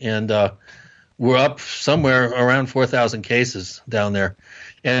 years. And we're up somewhere around 4,000 cases down there.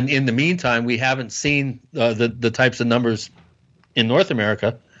 And in the meantime, we haven't seen the types of numbers in North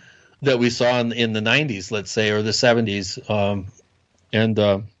America that we saw in the 90s, let's say, or the 70s, and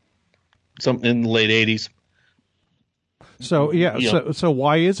some in the late 80s. So so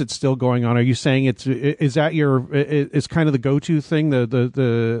why is it still going on? Are you saying is kind of the go-to thing,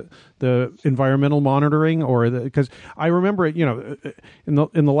 the environmental monitoring, or because I remember it, in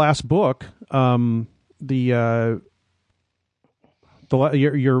the last book, the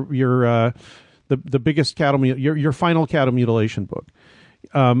biggest cattle your final cattle mutilation book,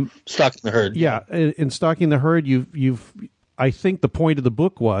 Stalking the Herd. Yeah, in Stalking the Herd, you've I think the point of the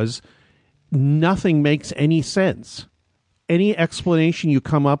book was nothing makes any sense. Any explanation you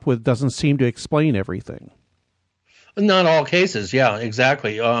come up with doesn't seem to explain everything. Not all cases, yeah,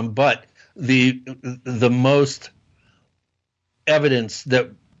 exactly. But the most evidence that,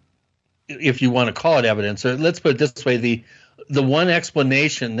 if you want to call it evidence, or let's put it this way, the one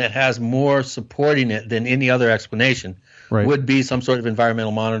explanation that has more supporting it than any other explanation would be some sort of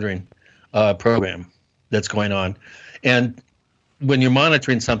environmental monitoring program that's going on. And when you're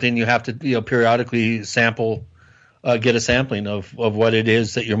monitoring something, you have to periodically sample. Get a sampling of what it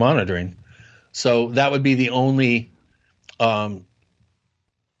is that you're monitoring. So that would be the only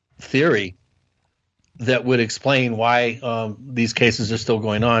theory that would explain why these cases are still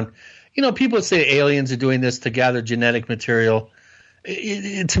going on. People say aliens are doing this to gather genetic material.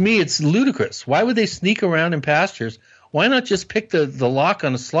 To me, it's ludicrous. Why would they sneak around in pastures? Why not just pick the lock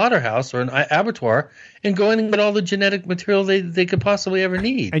on a slaughterhouse or an abattoir and go in and get all the genetic material they could possibly ever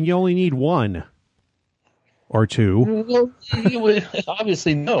need? And you only need one. Or two. Well,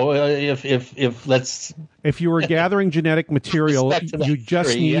 obviously no. If you were gathering genetic material, you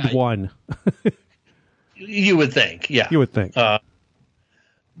just need one. You would think, yeah. You would think. But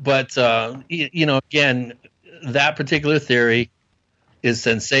again, that particular theory is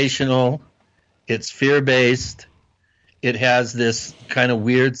sensational. It's fear-based. It has this kind of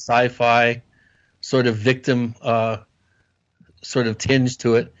weird sci-fi sort of victim sort of tinge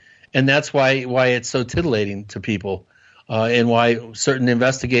to it. And that's why it's so titillating to people, and why certain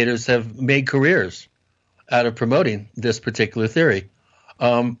investigators have made careers out of promoting this particular theory.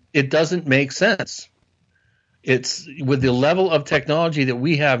 It doesn't make sense. It's with the level of technology that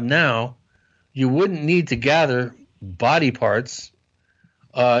we have now, you wouldn't need to gather body parts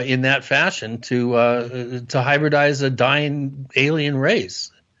in that fashion to hybridize a dying alien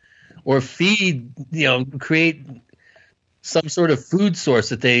race, or create some sort of food source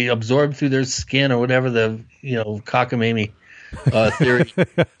that they absorb through their skin, or whatever the cockamamie theory.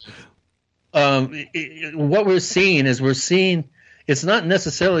 What we're seeing it's not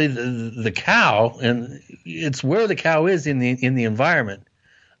necessarily the cow, and it's where the cow is in the environment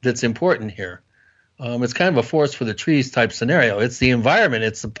that's important here. It's kind of a forest for the trees type scenario. It's the environment.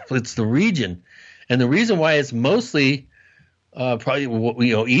 It's the region, and the reason why it's mostly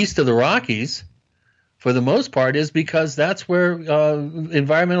probably east of the Rockies, for the most part, is because that's where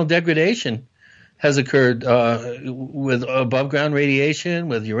environmental degradation has occurred, with above-ground radiation,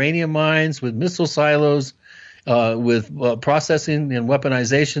 with uranium mines, with missile silos, with processing and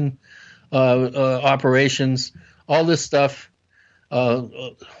weaponization operations. All this stuff, a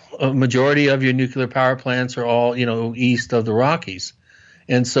majority of your nuclear power plants are all east of the Rockies.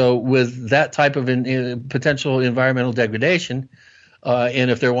 And so with that type of potential environmental degradation, and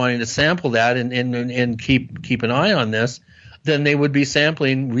if they're wanting to sample that and keep an eye on this, then they would be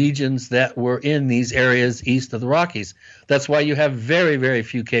sampling regions that were in these areas east of the Rockies. That's why you have very, very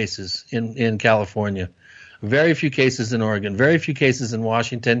few cases in California, very few cases in Oregon, very few cases in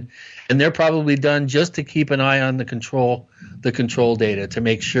Washington, and they're probably done just to keep an eye on the control data to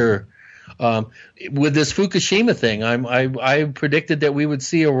make sure. With this Fukushima thing, I predicted that we would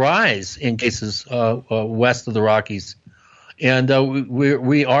see a rise in cases west of the Rockies. And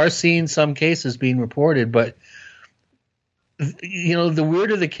we are seeing some cases being reported, but the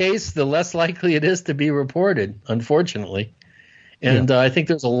weirder the case, the less likely it is to be reported, unfortunately. And I think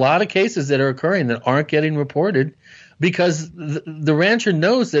there's a lot of cases that are occurring that aren't getting reported because the rancher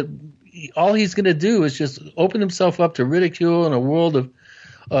knows that all he's going to do is just open himself up to ridicule in a world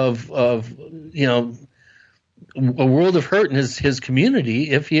of a world of hurt in his community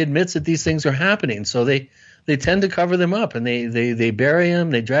if he admits that these things are happening. So they tend to cover them up, and they bury them,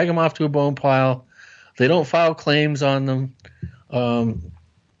 they drag them off to a bone pile. They don't file claims on them.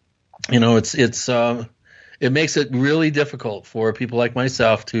 It makes it really difficult for people like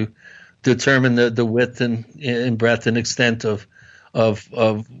myself to determine the width and breadth and extent of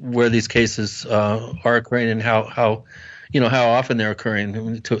where these cases are occurring, and how how often they're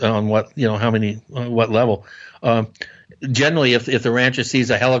occurring, on what, how many, what level. Generally, if the rancher sees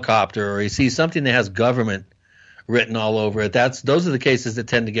a helicopter or he sees something that has government written all over it, those are the cases that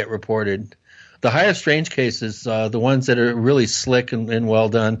tend to get reported. The higher strange cases, the ones that are really slick and well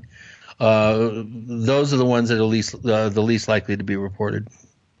done, those are the ones that are the least likely to be reported.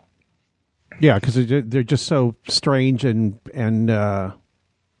 Yeah, because they're just so strange and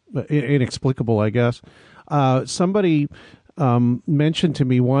inexplicable, I guess. Somebody mentioned to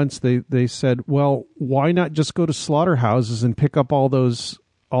me once, they said, well, why not just go to slaughterhouses and pick up all those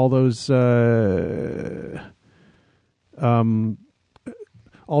all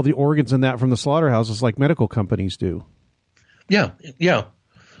the organs and that from the slaughterhouses like medical companies do? Yeah.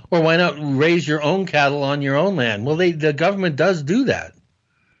 Or why not raise your own cattle on your own land? Well, the government does do that.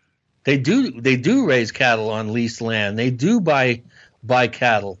 They do raise cattle on leased land. They do buy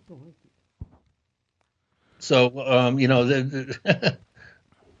cattle. So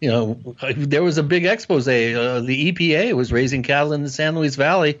there was a big expose. The EPA was raising cattle in the San Luis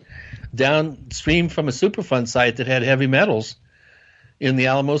Valley, downstream from a Superfund site that had heavy metals in the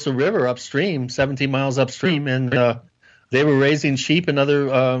Alamosa River upstream, 17 miles upstream, and they were raising sheep and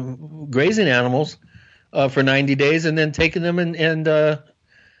other grazing animals for 90 days, and then taking them and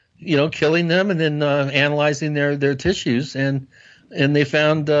killing them, and then analyzing their tissues, and they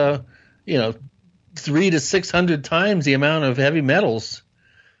found 300 to 600 times the amount of heavy metals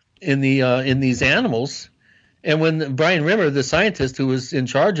in these animals. And when Brian Rimmer, the scientist who was in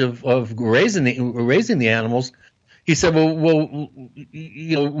charge of raising the animals, he said, well, when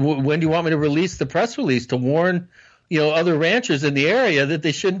do you want me to release the press release to warn other ranchers in the area that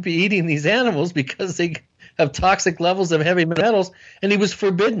they shouldn't be eating these animals because they have toxic levels of heavy metals? And he was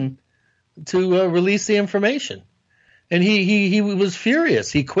forbidden to release the information. And he was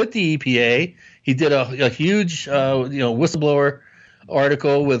furious. He quit the EPA. He did a huge whistleblower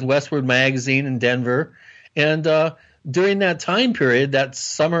article with Westward Magazine in Denver. And during that time period, that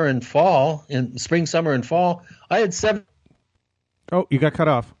spring, summer, and fall, I had 7. Oh, you got cut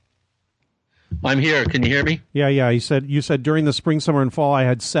off. I'm here. Can you hear me? Yeah. You said during the spring, summer, and fall, I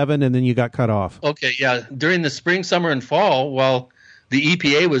had 7, and then you got cut off. Okay, yeah. During the spring, summer, and fall, while the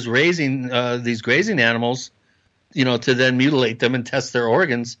EPA was raising these grazing animals, to then mutilate them and test their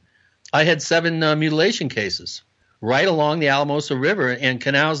organs, I had 7 mutilation cases right along the Alamosa River and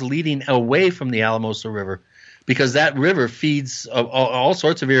canals leading away from the Alamosa River, because that river feeds all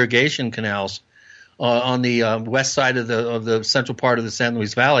sorts of irrigation canals on the west side of the central part of the San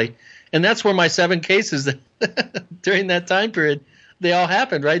Luis Valley. And that's where my 7 cases during that time period, they all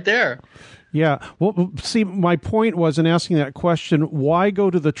happened right there. Yeah. Well, see, my point was in asking that question, why go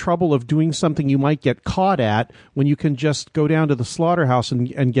to the trouble of doing something you might get caught at when you can just go down to the slaughterhouse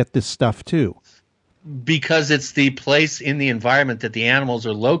and get this stuff too? Because it's the place in the environment that the animals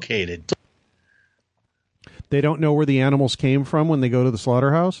are located. They don't know where the animals came from when they go to the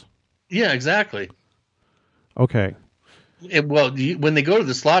slaughterhouse? Yeah, exactly. Okay. When they go to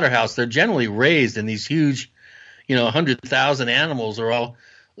the slaughterhouse, they're generally raised in these huge, 100,000 animals are all,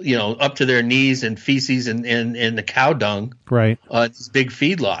 up to their knees in feces and the cow dung. Right. These big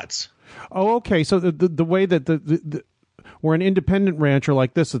feedlots. Oh, okay. So the way that we're an independent rancher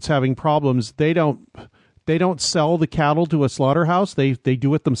like this that's having problems, they don't sell the cattle to a slaughterhouse. They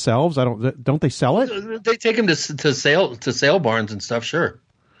do it themselves. Don't they sell it? They take them to sale barns and stuff. Sure.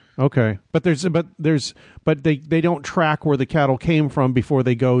 Okay, but they don't track where the cattle came from before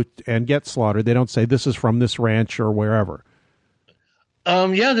they go and get slaughtered. They don't say this is from this ranch or wherever.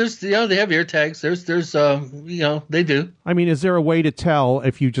 They have ear tags. There's they do. I mean, is there a way to tell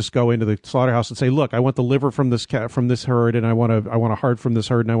if you just go into the slaughterhouse and say, look, I want the liver from this herd, and I want a heart from this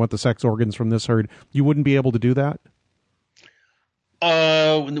herd, and I want the sex organs from this herd? You wouldn't be able to do that?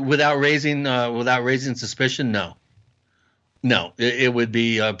 Without raising suspicion, no. No, it would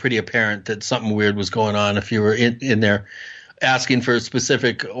be pretty apparent that something weird was going on if you were in there asking for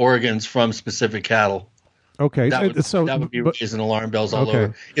specific organs from specific cattle. Okay, that would be raising alarm bells all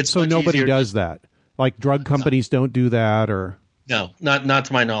over. So nobody does that? Like drug companies don't do that, or? No, not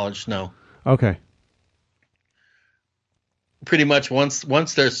to my knowledge, no. Okay. Pretty much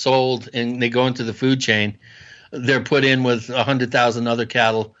once they're sold and they go into the food chain, they're put in with 100,000 other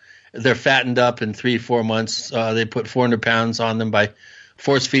cattle. They're fattened up in 3-4 months. They put 400 pounds on them by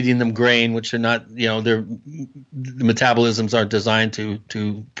force feeding them grain, which are not, the metabolisms aren't designed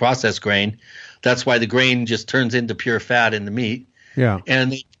to process grain. That's why the grain just turns into pure fat in the meat. Yeah.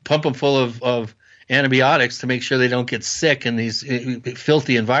 And they pump them full of antibiotics to make sure they don't get sick in these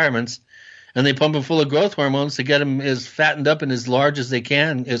filthy environments. And they pump them full of growth hormones to get them as fattened up and as large as they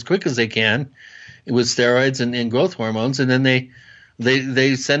can, as quick as they can. with steroids and growth hormones, and then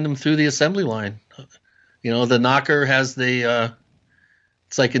they send them through the assembly line. The knocker has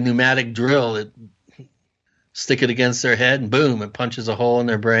it's like a pneumatic drill that stick it against their head and boom, it punches a hole in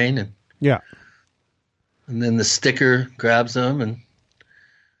their brain, and then the sticker grabs them, and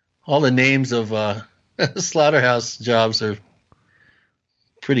all the names of slaughterhouse jobs are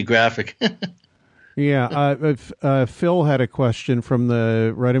pretty graphic. Yeah, Phil had a question from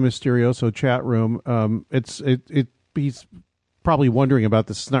the Radio Mysterioso chat room. He's probably wondering about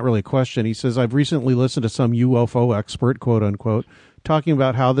this. It's not really a question. He says, I've recently listened to some UFO expert, quote unquote, talking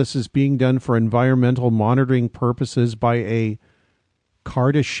about how this is being done for environmental monitoring purposes by a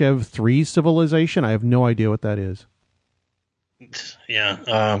Kardashev 3 civilization. I have no idea what that is.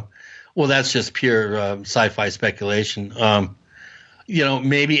 Yeah. Well, that's just pure sci-fi speculation.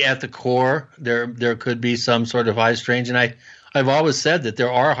 Maybe at the core there could be some sort of high strange, and I've always said that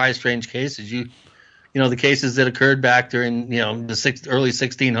there are high strange cases. The cases that occurred back during the early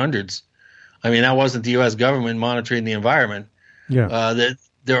 1600s. I mean, that wasn't the U.S. government monitoring the environment. Yeah. That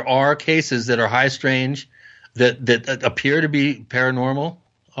there are cases that are high strange that appear to be paranormal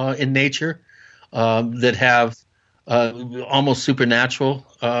in nature, that have almost supernatural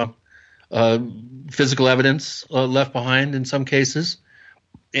physical evidence left behind in some cases,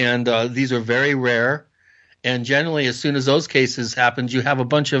 and these are very rare. And generally, as soon as those cases happen, you have a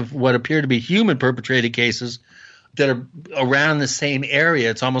bunch of what appear to be human perpetrated cases that are around the same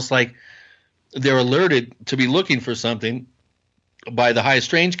area. It's almost like they're alerted to be looking for something by the high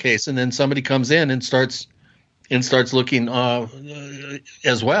strange case, and then somebody comes in and starts looking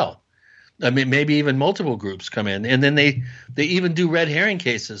as well. I mean, maybe even multiple groups come in, and then they even do red herring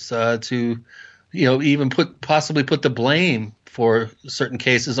cases to even possibly put the blame for certain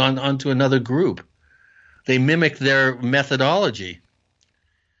cases onto another group. They mimic their methodology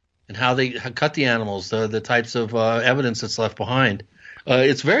and how they cut the animals, the types of evidence that's left behind.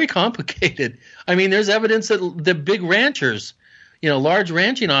 It's very complicated. I mean, there's evidence that the big ranchers, large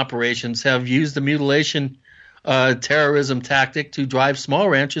ranching operations have used the mutilation terrorism tactic to drive small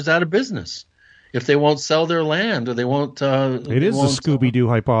ranchers out of business if they won't sell their land or they won't. It is the Scooby-Doo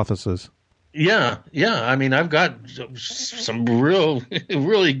hypothesis. Yeah. I mean, I've got some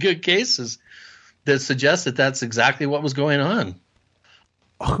really good cases that suggest that that's exactly what was going on.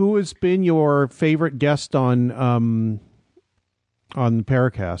 Who has been your favorite guest on the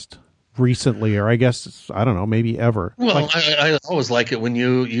Paracast recently, or I guess, I don't know, maybe ever? Well, I always like it when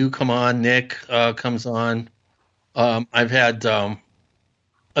you come on. Nick comes on. I've had a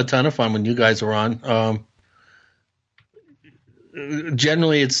ton of fun when you guys are on.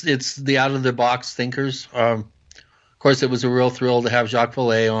 Generally, it's the out of the box thinkers. Of course, it was a real thrill to have Jacques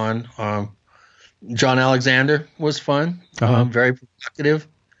Vallée on. John Alexander was fun, very provocative.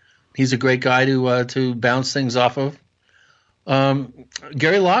 He's a great guy to bounce things off of.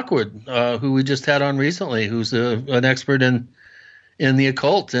 Gary Lockwood, who we just had on recently, who's an expert in the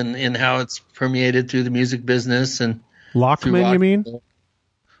occult and in how it's permeated through the music business and Lockman, you mean?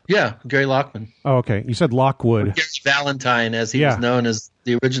 Yeah, Gary Lockman. Oh, okay. You said Lockwood. Gary Valentine, as he was known as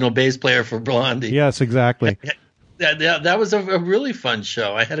the original bass player for Blondie. Yes, exactly. That was a really fun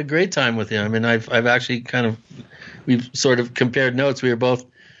show. I had a great time with him, and I've actually we've sort of compared notes. We were both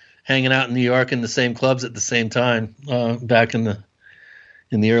hanging out in New York in the same clubs at the same time back in the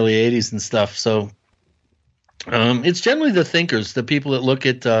early '80s and stuff. So it's generally the thinkers, the people that look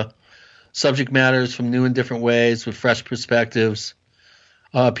at subject matters from new and different ways with fresh perspectives.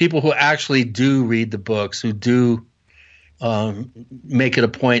 People who actually do read the books, who do make it a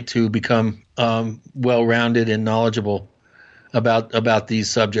point to become well-rounded and knowledgeable about these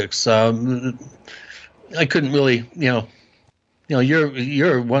subjects. I couldn't really,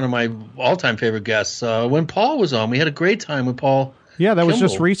 you're one of my all-time favorite guests. When Paul was on, we had a great time with Paul. Yeah, that was Kimball.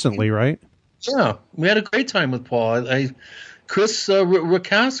 just recently, right? Yeah, we had a great time with Paul. Chris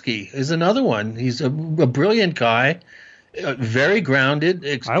Rakowski is another one. He's a brilliant guy, very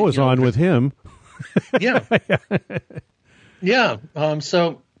grounded. I was on with him. Yeah. Yeah.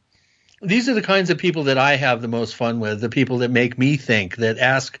 So these are the kinds of people that I have the most fun with, the people that make me think, that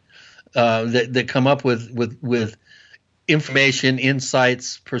ask, that come up with information,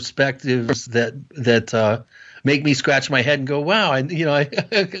 insights, perspectives that make me scratch my head and go, wow,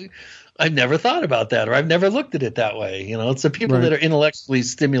 I've never thought about that, or I've never looked at it that way. It's the people that are intellectually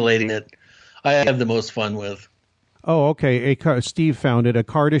stimulating that I have the most fun with. Oh, okay. Steve found it. A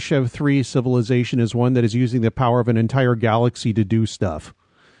Kardashev 3 civilization is one that is using the power of an entire galaxy to do stuff.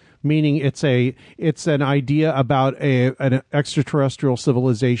 Meaning it's an idea about an extraterrestrial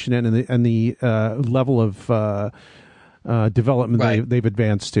civilization and the level of development Right. they've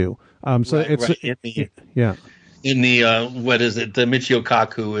advanced to. So Right, it's right. yeah. In the what is it? The Michio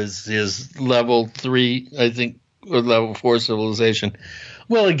Kaku is level 3, I think, or level 4 civilization.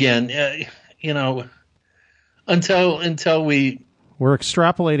 Well, again, until We're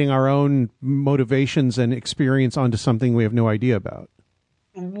extrapolating our own motivations and experience onto something we have no idea about.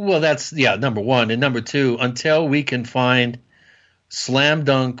 well, that's number one, and number two, until we can find slam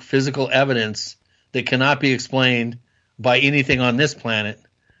dunk physical evidence that cannot be explained by anything on this planet.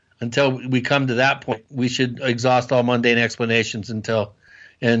 Until we come to that point, we should exhaust all mundane explanations and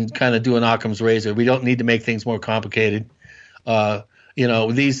kind of do an Occam's razor. We don't need to make things more complicated.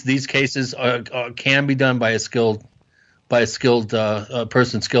 These cases can be done by a skilled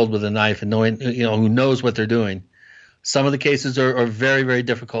person skilled with a knife and knowing, who knows what they're doing. Some of the cases are very, very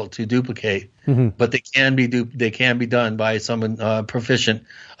difficult to duplicate, but they can be done by someone proficient,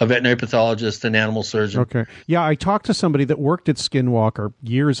 a veterinary pathologist, an animal surgeon. Okay. Yeah, I talked to somebody that worked at Skinwalker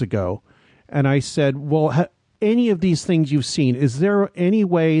years ago, and I said, well, any of these things you've seen, is there any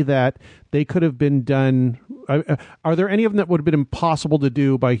way that they could have been done? Are there any of them that would have been impossible to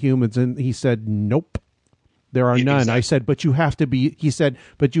do by humans? And he said, nope. There are none. Exactly. I said, but you have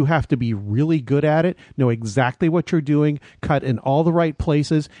to be really good at it, know exactly what you're doing, cut in all the right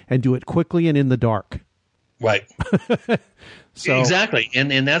places, and do it quickly and in the dark. Right. So exactly.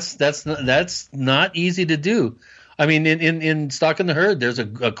 And that's not easy to do. I mean, in Stock and the Herd, there's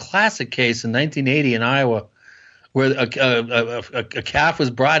a classic case in 1980 in Iowa where a calf was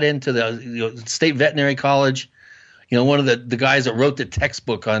brought into the state veterinary college. One of the guys that wrote the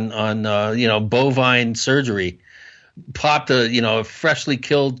textbook on bovine surgery popped a freshly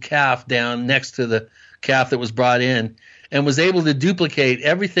killed calf down next to the calf that was brought in and was able to duplicate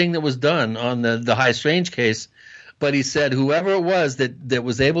everything that was done on the high strange case. But he said whoever it was that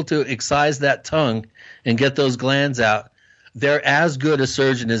was able to excise that tongue and get those glands out, they're as good a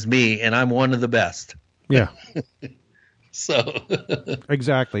surgeon as me, and I'm one of the best. yeah. So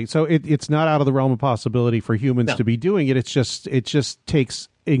Exactly. So it's not out of the realm of possibility for humans to be doing it. It just takes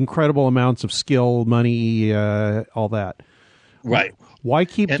incredible amounts of skill, money, all that. right. Why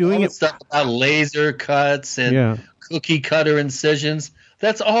keep And doing all it? the stuff about laser cuts and cookie cutter incisions.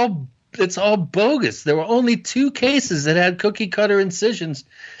 It's all bogus. There were only 2 cases that had cookie cutter incisions,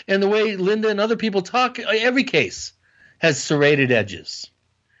 and the way Linda and other people talk, every case has serrated edges.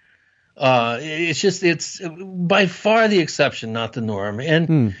 It's by far the exception, not the norm.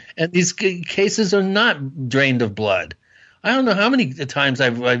 And these cases are not drained of blood. I don't know how many times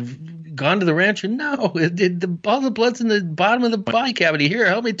I've gone to the ranch and all the blood's in the bottom of the body cavity. Here,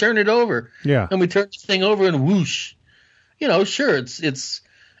 help me turn it over. Yeah. And we turn the thing over and whoosh. Sure,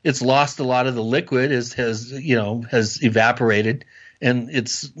 it's lost a lot of the liquid, has evaporated, and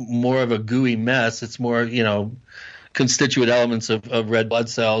it's more of a gooey mess. It's more, constituent elements of red blood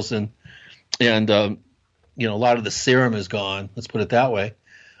cells and a lot of the serum is gone. Let's put it that way.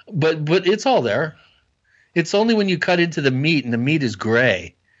 But it's all there. It's only when you cut into the meat and the meat is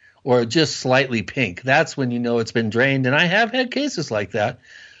gray or just slightly pink. That's when you know it's been drained. And I have had cases like that.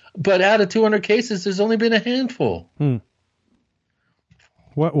 But out of 200 cases, there's only been a handful.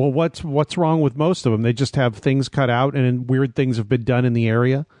 What's wrong with most of them? They just have things cut out and weird things have been done in the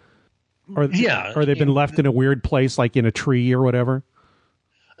area? Or they've been left in a weird place, like in a tree or whatever?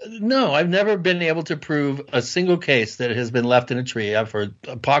 No, I've never been able to prove a single case that has been left in a tree. I've heard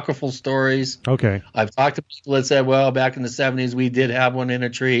apocryphal stories. Okay. I've talked to people that said, well, back in the 70s, we did have one in a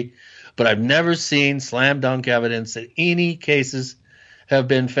tree. But I've never seen slam dunk evidence that any cases have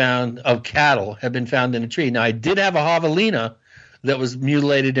been found of cattle have been found in a tree. Now, I did have a javelina that was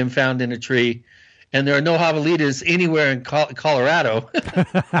mutilated and found in a tree. And there are no javelinas anywhere in Colorado.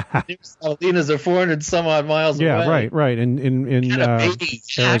 Javelinas are 400 some odd miles away. Yeah, right. In a baby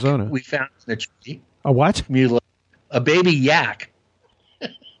Arizona, we found in a tree. A what? A baby yak.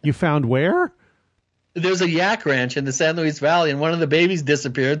 You found where? There's a yak ranch in the San Luis Valley, and one of the babies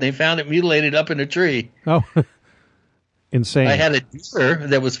disappeared. They found it mutilated up in a tree. Oh, insane! I had a deer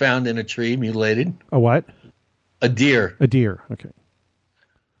that was found in a tree, mutilated. A what? A deer. A deer. Okay.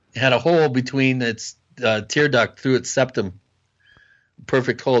 It had a hole between its tear duct through its septum.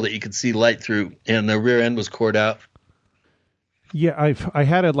 Perfect hole that you could see light through, and the rear end was cored out. Yeah, I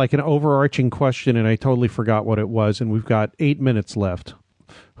had an overarching question, and I totally forgot what it was. And we've got 8 minutes left.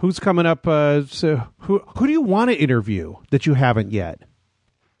 Who's coming up? So who do you want to interview that you haven't yet?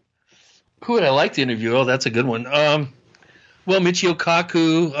 Who would I like to interview? Oh, that's a good one. Well, Michio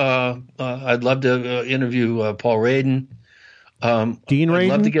Kaku. I'd love to interview Paul Radin. Dean Radin? I'd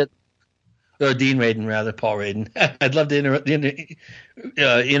love to get Dean Radin, rather, Paul Radin. I'd love to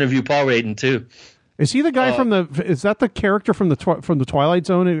interview Paul Radin, too. Is he the guy from the? Is that the character from the Twilight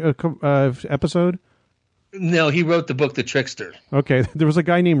Zone episode? No, he wrote the book The Trickster. Okay, there was a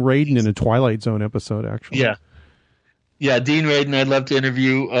guy named Raiden in a Twilight Zone episode, actually. Yeah, Dean Raiden. I'd love to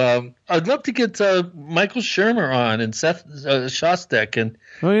interview. I'd love to get Michael Shermer on and Seth Shostak and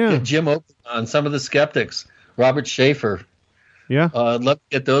get Jim Open on, some of the skeptics. Robert Schaefer. Yeah, I'd love to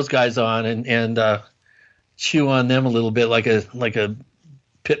get those guys on and chew on them a little bit, like a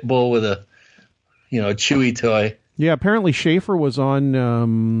pit bull with a chewy toy. Yeah, apparently Schaefer was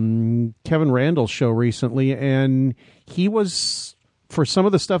on Kevin Randall's show recently, and he was, for some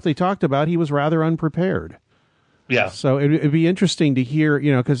of the stuff they talked about, he was rather unprepared. Yeah. So it'd be interesting to hear,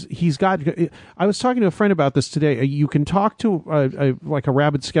 because he's got. I was talking to a friend about this today. You can talk to like a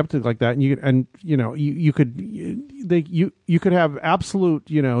rabid skeptic like that, and you could have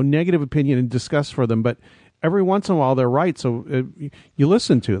absolute negative opinion and disgust for them, but every once in a while they're right. So you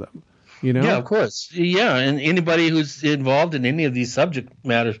listen to them. Yeah, of course. Yeah, and anybody who's involved in any of these subject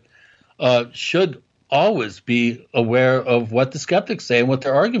matters should always be aware of what the skeptics say and what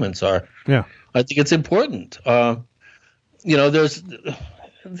their arguments are. Yeah. I think it's important. There's a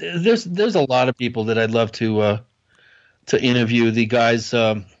lot of people that I'd love to interview. The guys,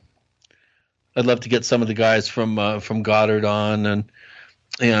 I'd love to get some of the guys from Goddard on,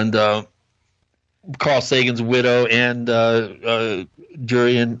 and Carl Sagan's widow and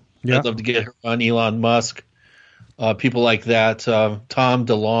Durian. Yeah. I'd love to get her on, Elon Musk, people like that. Tom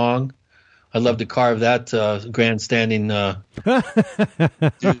DeLonge. I'd love to carve that grandstanding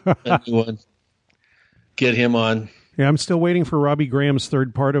one. Get him on. Yeah, I'm still waiting for Robbie Graham's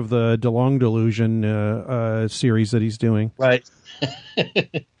third part of the DeLonge Delusion series that he's doing. Right.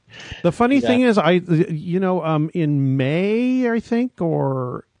 The funny thing is, in May, I think,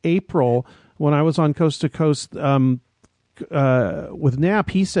 or April, when I was on Coast to Coast with Knapp,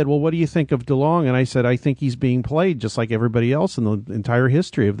 he said, well, what do you think of DeLonge? And I said, I think he's being played just like everybody else in the entire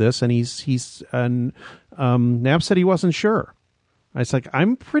history of this. And Knapp said he wasn't sure. I was like,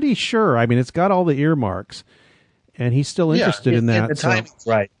 I'm pretty sure. I mean, it's got all the earmarks, and he's still interested in that. The timing's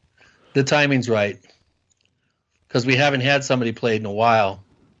right. The timing's right, because we haven't had somebody played in a while,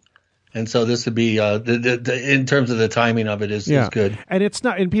 and so this would be in terms of the timing of it is good. And it's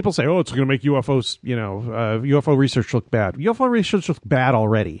not. And people say, oh, it's going to make UFOs, UFO research look bad. UFO research looks bad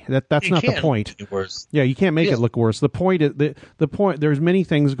already. That's not the point. Make it worse. Yeah, you can't make it look worse. The point is the point. There's many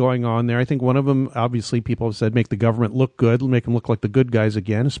things going on there. I think one of them, obviously, people have said, make the government look good, make them look like the good guys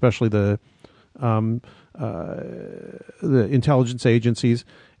again, especially the intelligence agencies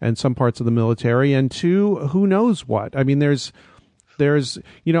and some parts of the military. And two, who knows what? I mean, there's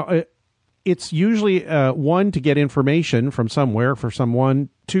it's usually one, to get information from somewhere for someone,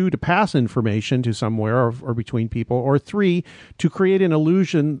 two, to pass information to somewhere or between people, or three, to create an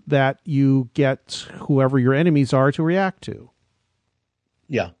illusion that you get whoever your enemies are to react to.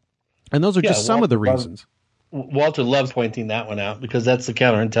 Yeah. And those are just some of the reasons. Walter loves pointing that one out because that's the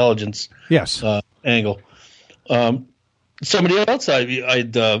counterintelligence angle. Somebody else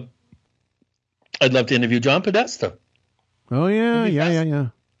I'd love to interview, John Podesta. Oh, yeah.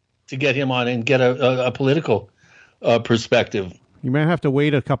 To get him on and get a political perspective. You might have to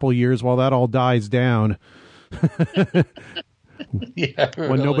wait a couple years while that all dies down. When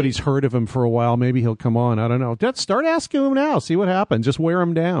nobody's heard of him for a while, maybe he'll come on. I don't know. Just start asking him now. See what happens. Just wear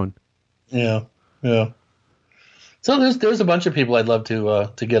him down. Yeah. So there's a bunch of people I'd love to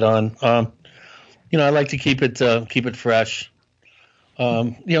get on. I like to keep it fresh.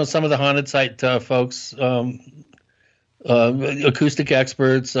 Some of the haunted site folks. Acoustic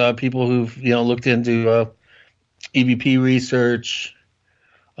experts, people who've looked into EVP research.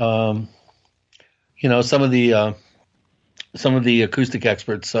 Some of the acoustic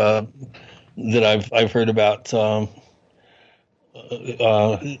experts that I've heard about.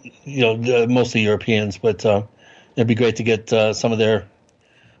 Mostly Europeans, but it'd be great to get some of their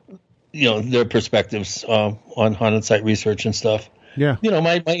perspectives on haunted site research and stuff. Yeah.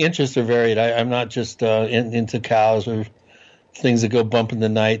 My interests are varied. I'm not just into cows or things that go bump in the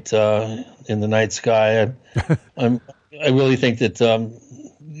night in the night sky. I really think that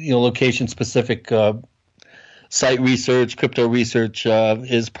location specific site research, crypto research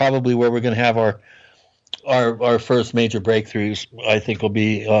is probably where we're going to have our first major breakthroughs. I think will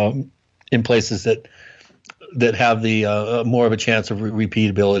be in places that have the more of a chance of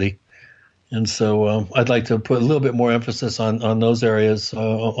repeatability. And so I'd like to put a little bit more emphasis on those areas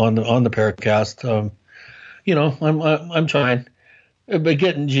on the Paracast. I'm trying, but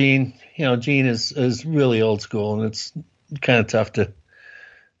getting Gene, Gene is really old school, and it's kind of tough to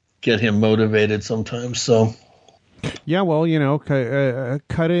get him motivated sometimes. So Yeah, well,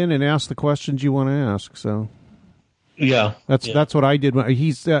 cut in and ask the questions you want to ask. So Yeah, that's what I did.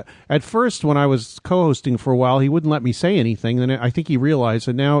 He's at first when I was co-hosting for a while, he wouldn't let me say anything. Then I think he realized,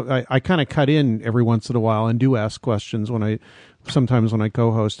 and now I kind of cut in every once in a while and do ask questions sometimes when I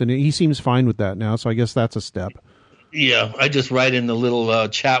co-host, and he seems fine with that now. So I guess that's a step. Yeah, I just write in the little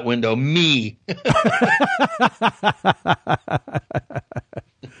chat window, me.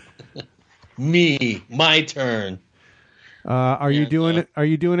 Me, my turn. Are you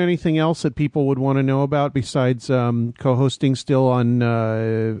doing anything else that people would want to know about besides co-hosting still on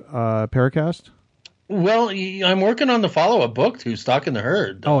Paracast? Well, I'm working on the follow-up book to Stalking the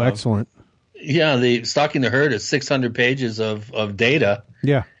Herd. Oh, excellent. Yeah, the Stalking the Herd is 600 pages of data.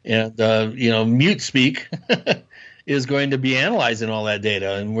 Yeah. And, Mute Speak is going to be analyzing all that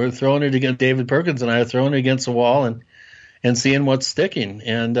data. And we're throwing it against David Perkins and I are throwing it against the wall and seeing what's sticking.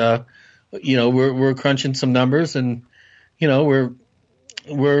 And, we're crunching some numbers and, we're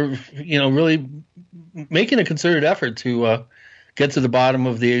really making a concerted effort to get to the bottom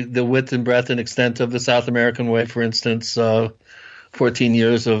of the width and breadth and extent of the South American way, for instance, 14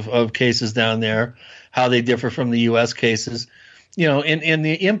 years of cases down there, how they differ from the U.S. cases, and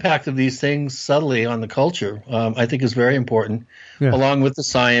the impact of these things subtly on the culture, I think is very important, along with the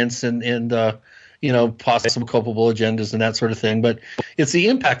science and possible culpable agendas and that sort of thing. But it's the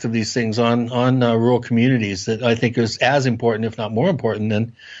impact of these things on rural communities that I think is as important, if not more important,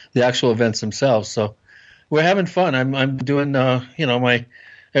 than the actual events themselves. So we're having fun. I'm doing, my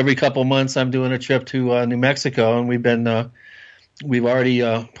every couple months I'm doing a trip to New Mexico, and we've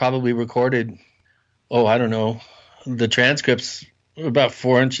already probably recorded, the transcripts are about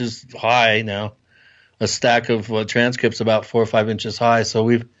 4 inches high now. A stack of transcripts about 4 or 5 inches high. So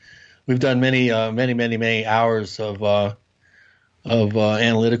we've done many hours of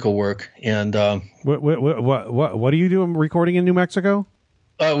analytical work. And what are you doing recording in New Mexico?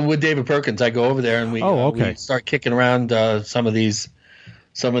 With David Perkins, I go over there and we start kicking around some of these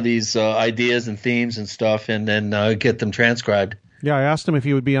ideas and themes and stuff, and then get them transcribed. Yeah, I asked him if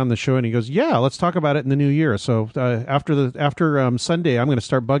he would be on the show, and he goes, "Yeah, let's talk about it in the new year." So after Sunday, I'm going to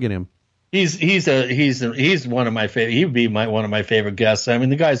start bugging him. He's one of my favorite. He would be one of my favorite guests. I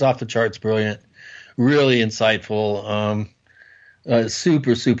mean, the guy's off the charts, brilliant, really insightful,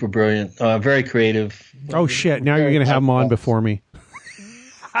 super brilliant, very creative. Oh shit! Now you're going to have him on before me.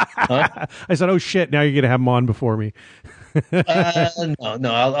 Huh? I said, "Oh shit!" Now you're going to have him on before me. No,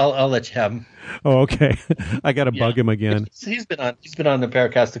 I'll let you have him. Oh, okay. I got to bug him again. He's been on the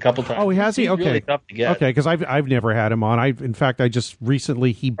Paracast a couple times. Oh, has he? Okay. Really tough to get. Okay, because I've never had him on. In fact, I just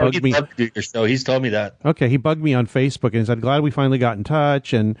recently he bugged me. He'd love to do your show. He's told me that. Okay, he bugged me on Facebook and said, "Glad we finally got in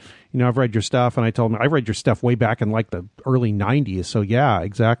touch." And I've read your stuff, and I told him I read your stuff way back in like the early '90s. So yeah,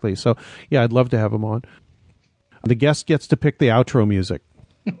 exactly. So yeah, I'd love to have him on. The guest gets to pick the outro music.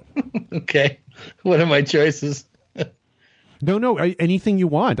 Okay, what are my choices? No, anything you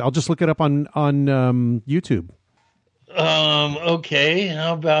want. I'll just look it up on YouTube. Okay.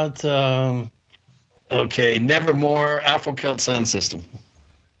 How about Nevermore, Afro-Celt Sound System.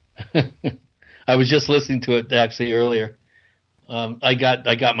 I was just listening to it actually earlier. I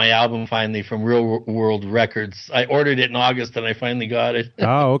got my album finally from Real World Records. I ordered it in August and I finally got it.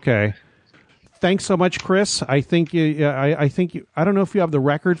 Oh, okay. Thanks so much, Chris. I think I don't know if you have the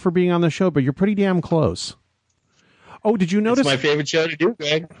record for being on the show, but you're pretty damn close. Oh, did you notice? It's my favorite show to do,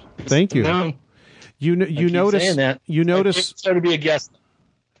 Greg. Thank you. You notice that. You notice. My favorite show to be a guest.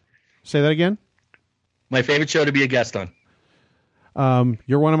 Say that again. My favorite show to be a guest on.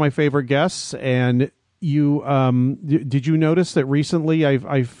 You're one of my favorite guests, and you did you notice that recently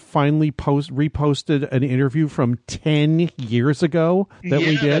I finally reposted an interview from 10 years ago that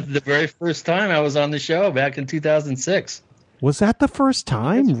we did? The very first time I was on the show back in 2006. Was that the first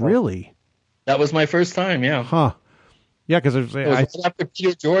time? Really? That was my first time. Yeah. Huh. Yeah, because it was right after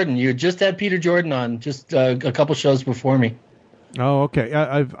Peter Jordan. You just had Peter Jordan on just a couple shows before me. Oh, okay.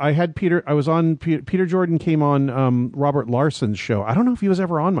 I had Peter. I was on Peter Jordan came on Robert Larson's show. I don't know if he was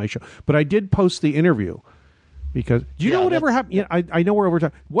ever on my show, but I did post the interview because do you know whatever happened? Yeah, I know where we're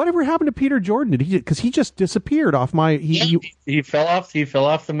talking. Whatever happened to Peter Jordan? Did he? Because he just disappeared off my. He fell off. He fell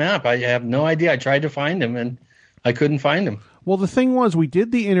off the map. I have no idea. I tried to find him and I couldn't find him. Well, the thing was, we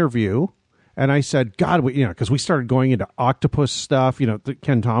did the interview. And I said, God, because we started going into octopus stuff,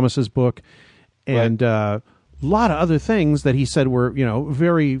 Ken Thomas's book, and a lot of other things that he said were,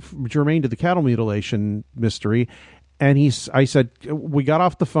 very germane to the cattle mutilation mystery. And I said, we got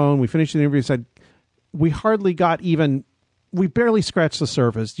off the phone, we finished the interview, he said, we hardly got even we barely scratched the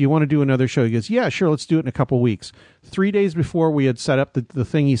surface. Do you want to do another show? He goes, yeah, sure. Let's do it in a couple of weeks. 3 days before we had set up the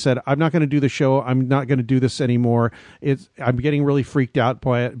thing, he said, I'm not going to do the show. I'm not going to do this anymore. I'm getting really freaked out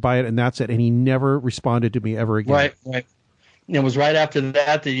by it. And that's it. And he never responded to me ever again. Right. It was right after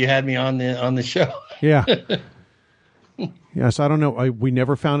that you had me on the show. Yeah. Yes, I don't know. We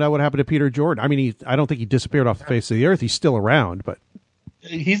never found out what happened to Peter Jordan. I mean, I don't think he disappeared off the face of the earth. He's still around, but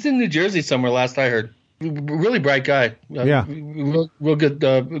he's in New Jersey somewhere. Last I heard, really bright guy. Yeah, real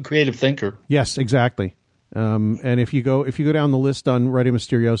good creative thinker. Yes, exactly. And if you go down the list on Radio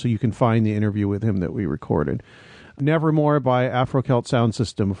Mysterioso, you can find the interview with him that we recorded. Nevermore by Afro Celt Sound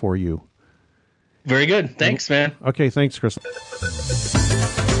System for you. Very good. Thanks, man. Okay, thanks, Chris.